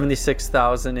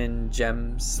 76,000 in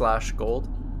gems/gold.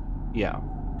 Yeah.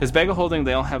 His bag of holding,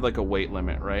 they all have like a weight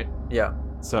limit, right? Yeah.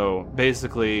 So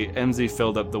basically, MZ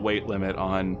filled up the weight limit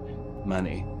on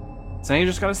money. So now you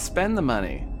just gotta spend the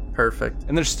money. Perfect.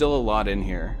 And there's still a lot in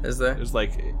here. Is there? There's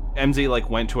like MZ like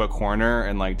went to a corner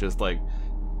and like just like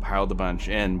piled a bunch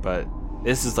in, but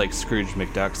this is like Scrooge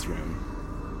McDuck's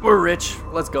room. We're rich.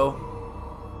 Let's go.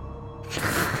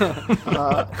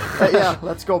 Yeah,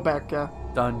 let's go back.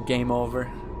 Done. Game over.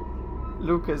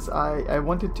 Lucas, I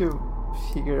wanted to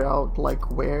figure out like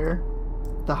where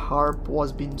the harp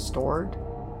was being stored.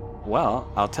 Well,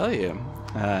 I'll tell you.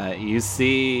 You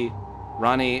see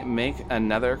Ronnie make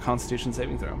another Constitution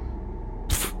saving throw.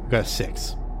 Got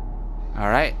 6. All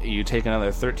right, you take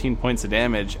another 13 points of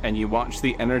damage, and you watch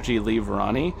the energy leave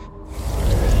Ronnie.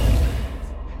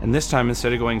 And this time,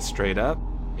 instead of going straight up,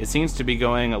 it seems to be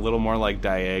going a little more like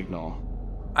diagonal.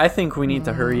 I think we need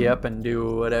to hurry up and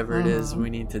do whatever it is we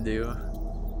need to do.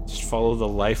 Just follow the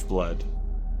lifeblood.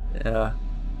 Yeah.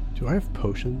 Do I have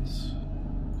potions?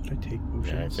 Did I take potions?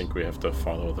 Yeah, I think we have to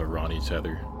follow the Ronnie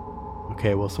tether.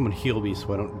 Okay, well, someone heal me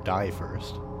so I don't die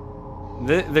first.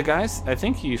 The guys, I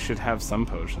think you should have some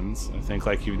potions. I think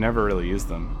like you've never really used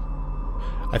them.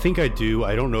 I think I do.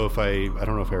 I don't know if I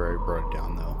already brought it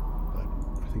down though. But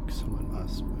I think someone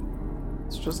must. But...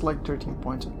 It's just like 13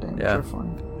 points of damage. Yeah. You're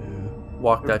fine. Yeah.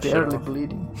 Walk You're that shit barely off.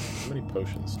 bleeding. How many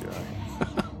potions do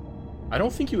I? I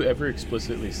don't think you ever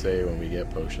explicitly say when we get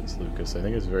potions, Lucas. I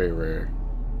think it's very rare.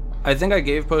 I think I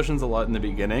gave potions a lot in the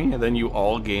beginning, and then you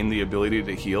all gained the ability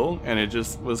to heal, and it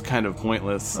just was kind of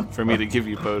pointless for me to give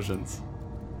you potions.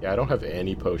 Yeah, I don't have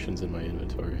any potions in my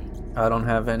inventory. I don't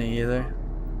have any either.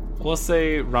 We'll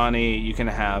say, Ronnie, you can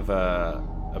have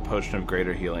a potion of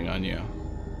greater healing on you.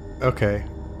 Okay.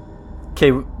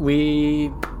 Okay,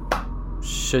 we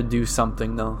should do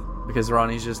something though, because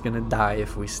Ronnie's just gonna die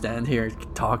if we stand here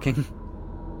talking.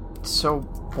 So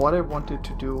what I wanted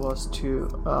to do was to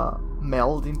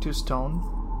meld into stone.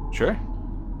 Sure.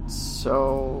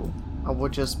 So I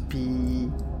would just be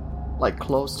like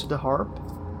close to the harp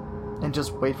and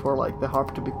just wait for like the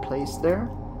harp to be placed there.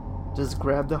 Just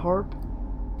grab the harp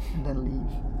and then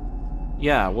leave.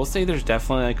 Yeah, we'll say there's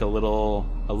definitely like a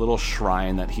little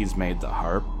shrine that he's made the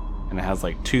harp, and it has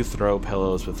like 2 throw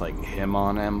pillows with like him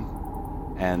on him.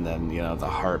 and then, the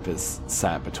harp is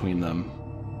sat between them.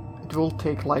 It will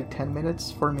take like 10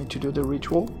 minutes for me to do the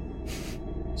ritual.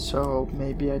 So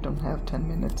maybe I don't have 10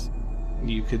 minutes.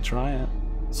 You could try it.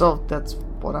 So that's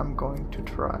what I'm going to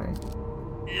try.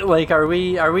 Like, are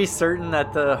we certain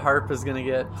that the harp is gonna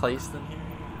get placed in here?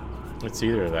 It's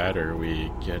either that or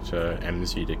we get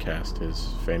MZ to cast his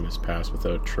famous Pass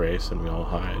Without Trace and we all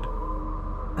hide.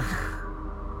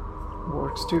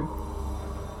 Works too.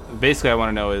 Basically, I want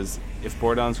to know is, if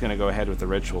Bordon's going to go ahead with the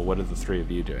ritual, what are the three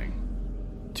of you doing?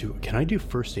 Can I do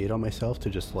first aid on myself to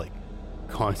just, like,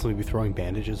 constantly be throwing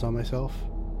bandages on myself?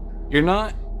 You're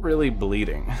not really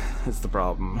bleeding, is the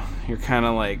problem. You're kind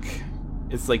of like...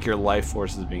 It's like your life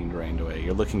force is being drained away.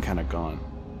 You're looking kind of gone.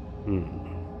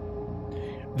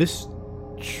 This...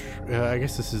 I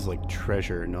guess this is, like,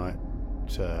 treasure, not...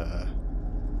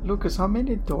 Lucas, how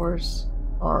many doors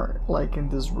are, like, in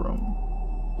this room?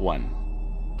 1.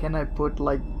 Can I put,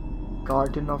 like,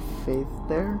 Garden of Faith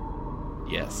there?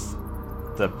 Yes.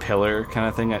 The pillar kind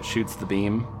of thing that shoots the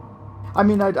beam. I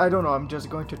mean, I don't know. I'm just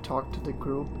going to talk to the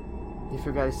group. If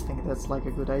you guys think that's, like,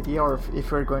 a good idea, or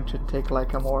if we're going to take,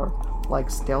 like, a more,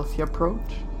 like, stealthy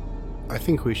approach. I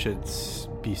think we should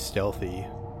be stealthy.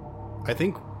 I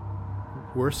think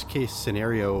worst case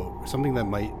scenario, something that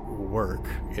might work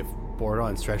if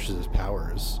Bordon stretches his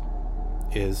powers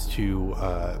is to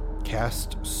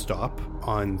cast Stop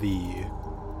on the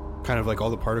kind of like all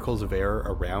the particles of air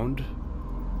around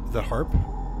the harp,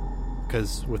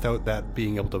 because without that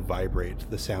being able to vibrate,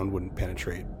 the sound wouldn't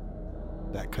penetrate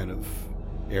that kind of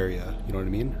area. You know what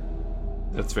I mean?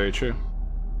 That's very true.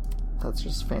 That's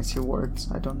just fancy words.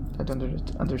 I don't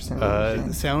understand what you're saying.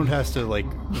 The sound has to like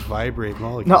vibrate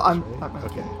molecules. No, I'm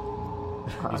okay.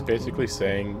 He's basically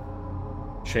saying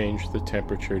change the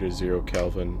temperature to 0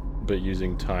 Kelvin, but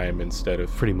using time instead of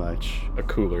pretty much a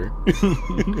cooler.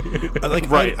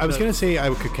 Right. I was gonna say I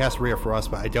could cast Ray of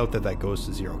Frost, but I doubt that goes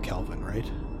to 0 Kelvin, right?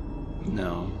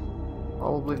 No,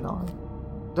 probably not.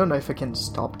 Don't know if I can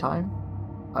stop time.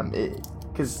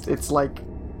 Because it's like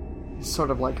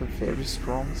sort of like a very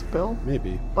strong spell.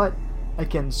 Maybe. But I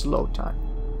can slow time.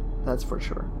 That's for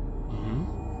sure.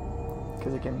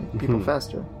 Because I can make people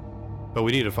faster. But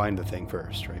we need to find the thing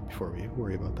first, right? Before we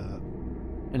worry about that.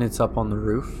 And it's up on the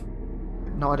roof?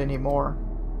 Not anymore.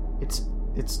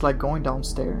 It's like going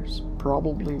downstairs,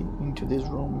 probably into this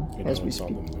room as we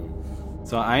speak.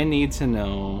 So I need to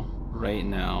know right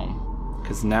now,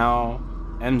 because now,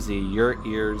 MZ, your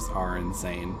ears are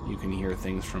insane. You can hear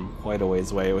things from quite a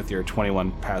ways away with your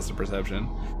 21 passive perception.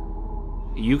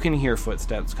 You can hear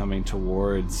footsteps coming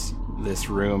towards this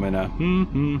room in a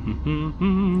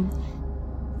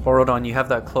Borodon, you have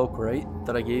that cloak, right?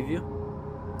 That I gave you?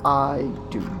 I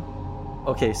do.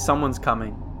 Okay, someone's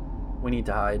coming. We need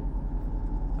to hide.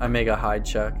 I make a hide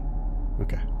check.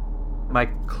 Okay. My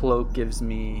cloak gives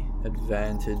me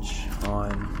advantage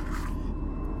on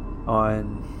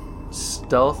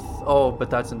stealth. Oh, but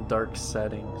that's in dark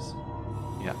settings.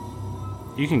 Yeah.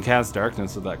 You can cast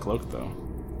darkness with that cloak, though.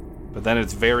 But then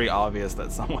it's very obvious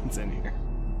that someone's in here.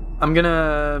 I'm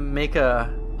gonna make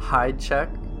a hide check,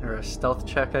 or a stealth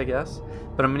check, I guess.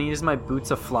 But I'm gonna use my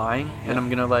boots of flying, and I'm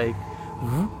gonna like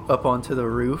up onto the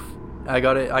roof. I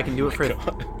got it. I can do it for.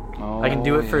 I can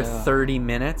do it for 30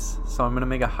 minutes. So I'm gonna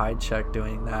make a hide check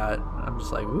doing that. I'm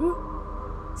just like,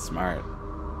 woo. Smart.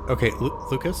 Okay,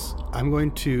 Lucas, I'm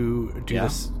going to do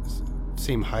this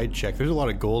same hide check. There's a lot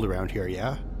of gold around here,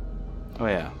 yeah? Oh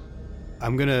yeah.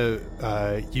 I'm gonna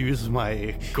use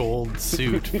my gold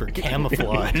suit for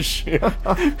camouflage. You're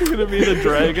gonna be the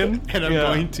dragon? And I'm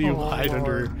going to hide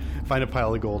under, find a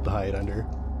pile of gold to hide under.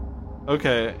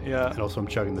 Okay, yeah. And also I'm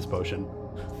chugging this potion.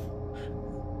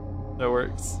 That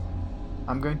works.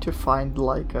 I'm going to find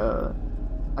like the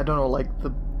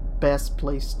best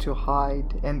place to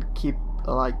hide and keep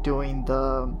like doing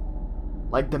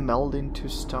the meld into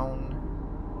stone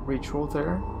ritual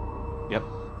there. Yep.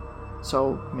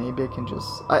 So maybe I can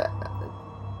just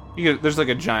there's like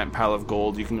a giant pile of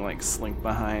gold you can like slink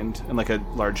behind, and like a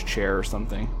large chair or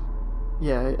something.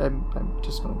 Yeah, I'm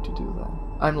just going to do that.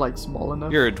 I'm like small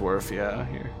enough. You're a dwarf, yeah.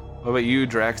 Here. What about you,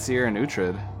 Draxier and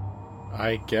Uhtred?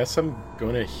 I guess I'm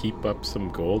going to heap up some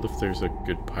gold if there's a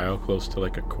good pile close to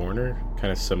like a corner,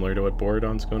 kind of similar to what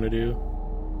Borodon's going to do.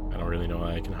 I don't really know how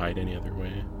I can hide any other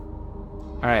way.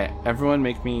 Alright, everyone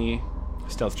make me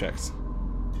stealth checks.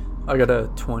 I got a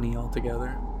 20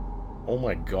 altogether. Oh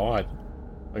my god.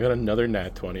 I got another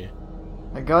nat 20.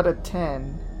 I got a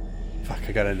 10. Fuck,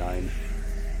 I got a 9.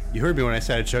 You heard me when I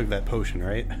said I chugged that potion,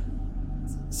 right?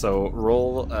 So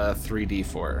roll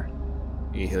 3d4.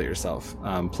 You heal yourself.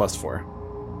 +4.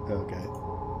 Okay.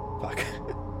 Fuck.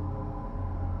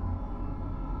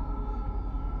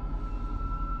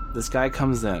 this guy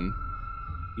comes in.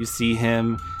 You see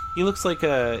him. He looks like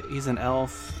he's an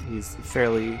elf. He's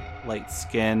fairly light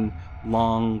skin,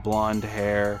 long blonde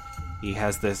hair. He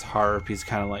has this harp. He's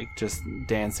kind of like just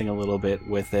dancing a little bit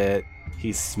with it.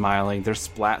 He's smiling. There's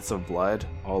splats of blood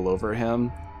all over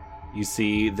him. You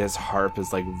see this harp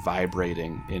is like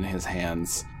vibrating in his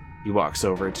hands. He walks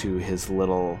over to his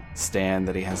little stand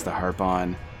that he has the harp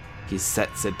on. He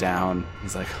sets it down.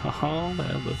 He's like, oh,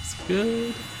 that looks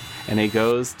good. And he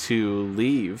goes to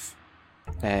leave.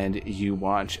 And you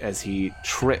watch as he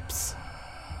trips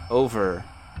over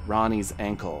Ronnie's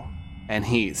ankle. And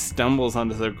he stumbles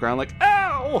onto the ground like,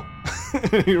 ow!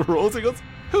 And he rolls and goes,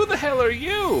 who the hell are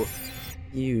you?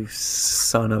 You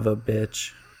son of a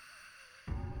bitch.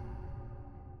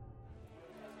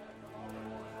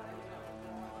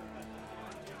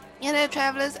 You know,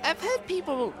 travelers, I've heard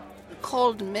people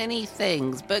called many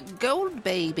things, but Gold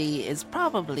Baby is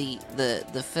probably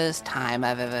the first time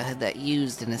I've ever heard that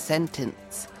used in a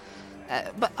sentence.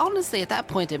 But honestly, at that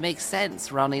point, it makes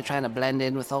sense, Ronnie trying to blend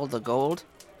in with all the gold.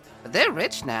 But they're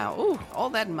rich now. Ooh, all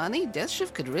that money, Death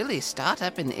Shift could really start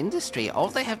up an industry. All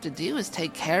they have to do is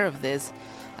take care of this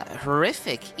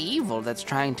horrific evil that's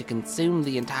trying to consume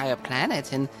the entire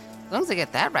planet, and as long as they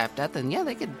get that wrapped up, then yeah,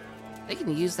 they can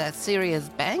use that Sirius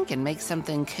bank and make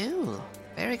something cool.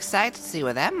 Very excited to see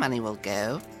where that money will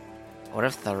go, or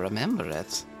if they'll remember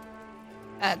it.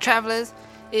 Travelers,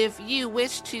 if you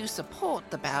wish to support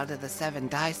the Ballad of the Seven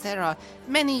Dice, there are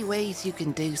many ways you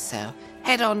can do so.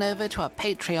 Head on over to our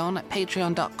Patreon at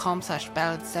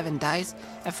patreon.com/ballad7dice,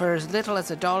 and for as little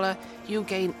as $1, you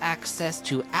gain access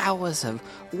to hours of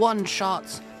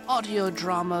one-shots, audio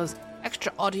dramas,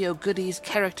 extra audio goodies,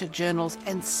 character journals,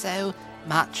 and so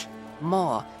much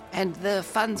more. And the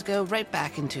funds go right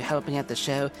back into helping out the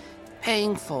show,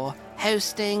 paying for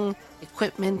hosting,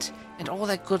 equipment, and all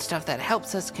that good stuff that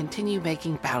helps us continue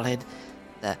making Ballad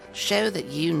the show that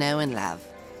you know and love.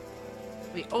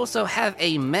 We also have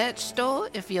a merch store.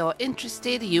 If you're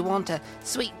interested, you want a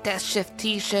sweet Death Shift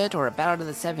t-shirt or a Ballad of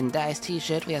the Seven Dice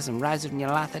t-shirt, we have some Rise of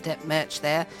Nyarlathotep merch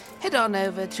there. Head on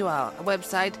over to our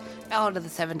website,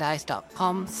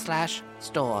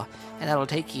 balladofthesevendice.com/store, and that'll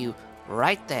take you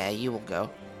right there. You will go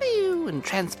and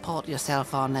transport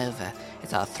yourself on over.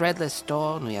 It's our threadless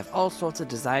store, and we have all sorts of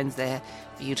designs there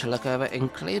for you to look over,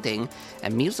 including a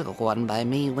musical one by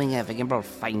me, Winger, the Gimble,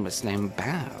 famous name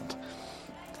Bard.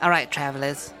 Alright,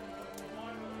 travelers.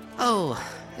 Oh,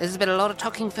 this has been a lot of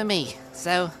talking for me,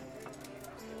 so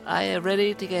I am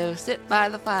ready to go sit by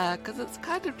the fire, because it's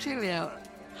kind of chilly out.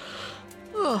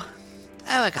 Oh,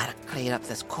 I gotta clean up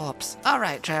this corpse.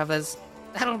 Alright, travelers,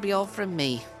 that'll be all from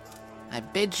me. I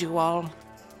bid you all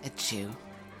adieu.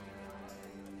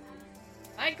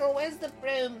 Michael, where's the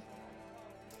broom?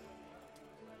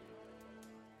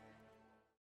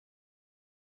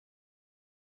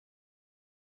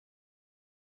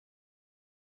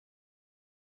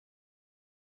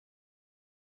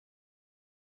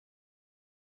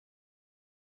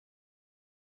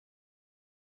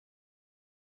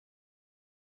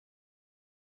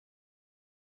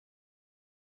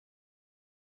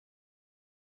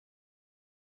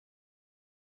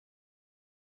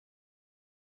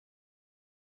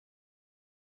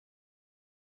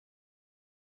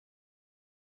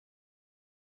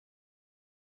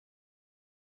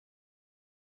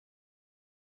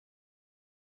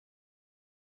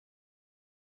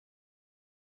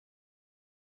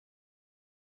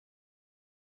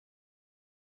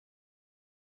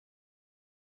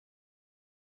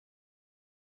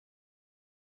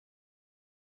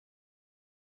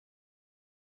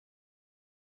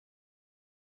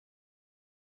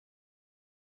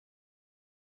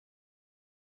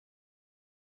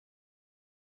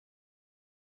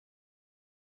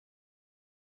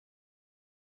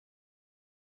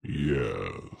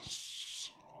 Yes,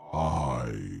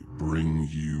 I bring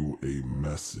you a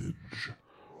message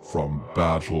from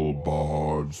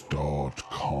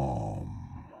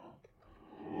BattleBards.com.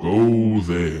 Go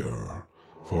there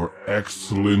for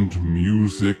excellent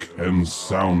music and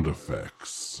sound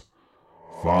effects.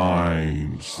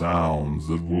 Find sounds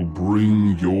that will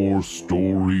bring your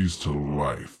stories to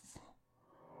life.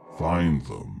 Find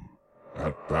them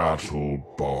at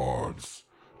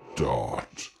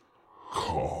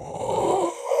BattleBards.com.